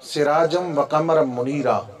سِرَاجًا وَقَمَرًا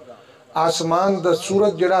مُنِيرًا، آسمان دا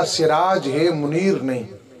سورج جڑا سراج ہے منیر نہیں،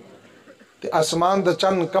 آسمان دا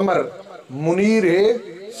چند قمر منیر ہے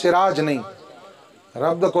سراج نہیں۔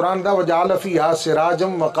 رب دا قرآن دا وَجَعَلَ فِيهَا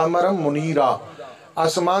سِرَاجًا وَقَمَرًا مُنِيرًا،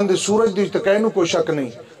 آسمان دے سورج دی تکینو کوئی شک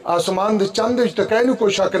نہیں، آسمان دے چند دی تکینو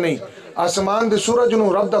کوئی شک نہیں، آسمان دے سورج نو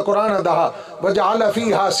رب دا قرآن دہا وَجَعَلَ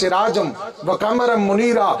فِيهَا سِرَاجًا وَقَمَرًا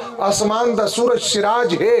مُنِيرًا، آسمان دا سورج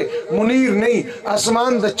سراج ہے منیر نہیں،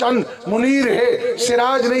 آسمان دا چند منیر ہے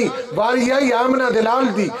سراج نہیں۔ واری آئی آمنہ دلال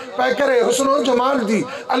دی، پیکر حسن و جمال دی،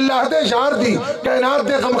 اللہ دے یار دی، کائنات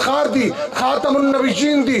دے غمخار دی، خاتم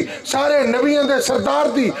النبیین دی، سارے نبیوں دے سردار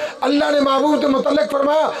دی۔ اللہ نے محبوب دے متعلق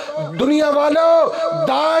فرمایا دنیا والو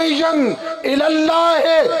دائجن الاللہ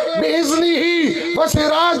بِإِذْنِهِ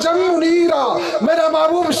وَسِرَاجًا منیرا، میرا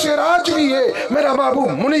محبوب سراج بھی ہے، میرا محبوب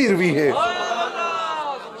منیر بھی ہے۔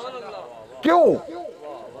 کیوں؟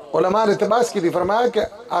 علماء نے اقتباس کی دی، فرمایا کہ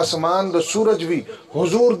آسمان دا سورج بھی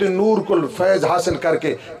حضور دے نور کل فیض حاصل کر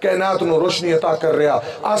کے کائنات نو روشنی عطا کر رہا،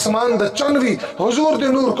 آسمان دا چند بھی حضور دے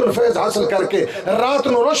نور کل فیض حاصل کر کے رات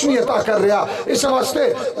نو روشنی عطا کر رہا۔ اس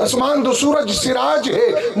واسطے آسمان دا سورج سراج ہے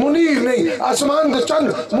منیر نہیں، آسمان دا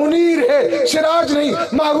چند منیر ہے سراج نہیں۔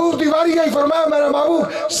 محبوب دیواری آئی فرمایا میرا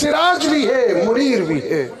محبوب سراج بھی ہے منیر بھی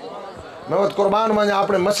ہے۔ محمد قربان ماں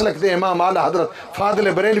اپنے مسلک دے امام اعلیٰ حضرت فاضل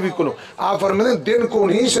بریلوی کلو آپ فرمائیں دن کو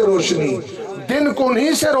نہیں سے روشنی، دن کو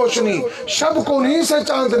نہیں سے روشنی، شب کو نہیں سے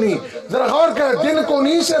چاندنی۔ ذرا غور کریں، دن کو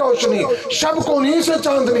نہیں سے روشنی، شب کو نہیں سے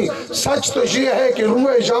چاندنی۔ سچ تو یہ ہے کہ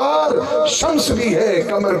روح یار شمس بھی ہے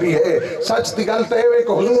قمر بھی ہے، سچ دی گل تے ہوئے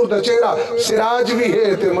کہ حضور دا چہرہ سراج بھی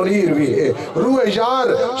ہے تے منیر بھی ہے، روح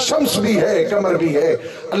یار شمس بھی ہے قمر بھی ہے۔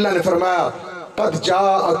 اللہ نے فرمایا قد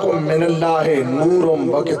جاءکم من اللہ نور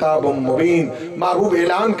و کتاب مبین، محبوب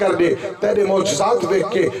اعلان کر دے تیرے معجزات دیکھ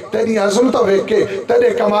کے، تیری عظمتہ دیکھ کے، تیرے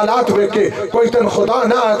کمالات دیکھ کے کوئی تن خدا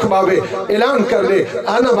نہ اکباوے، اعلان کر دے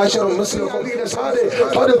انا بشر مثلکم دین سارے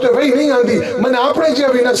تھوڑے تو وہی نہیں آندی، میں نے اپنے جی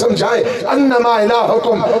ابھی نہ سمجھائے انما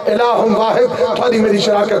الہکم الہ واحد، تھوڑی میری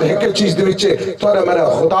شراکت ہے کہ چیز دے وچے تھوڑا میرا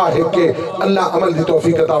خدا ہے کہ اللہ عمل دی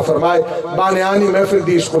توفیق عطا فرمائے۔ بانیانی محفل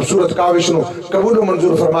دی اس خوبصورت کاوش نو قبول و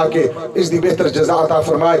منظور فرما کے اس دی بہتر جزا عطا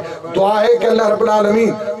فرمائے۔ دعا ہے کہ اللہ رب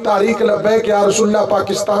العالمین تاریخ لبیک یا رسول اللہ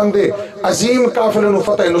پاکستان دے عظیم قافلے نو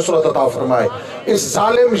فتح نصرت عطا فرمائے۔ اس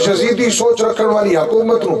ظالم یزیدی سوچ رکھن والی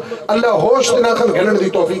حکومت نو اللہ ہوش دناخن گھلن دی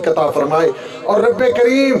توفیق عطا فرمائے، اور رب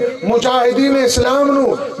کریم مجاہدین اسلام نو،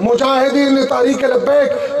 مجاہدین تاریخ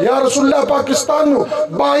لبیک یا رسول اللہ پاکستان نو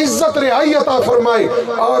باعزت رہائی عطا فرمائے،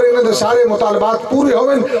 اور انہوں نے سارے مطالبات پورے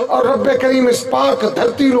ہوئے، اور رب کریم اس پاک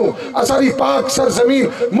دھرتی نو، اساری پاک سرزمین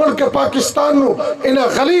ملک پاکستان نو انہا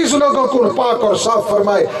غلیظ لوگوں کو پاک اور صاف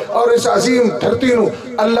فرمائے، اور اس عظیم دھرتی نو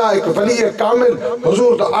اللہ ایک ولی کامل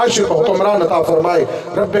حضور دا عاشق و حکمران عطا فرمائے۔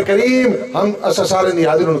 رب کریم ہم اساسارن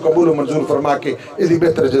حاضرون قبول و منظور فرما کے اسی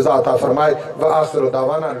بہتر جزا عطا فرمائے۔ وآخر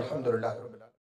دعوانا الحمدللہ۔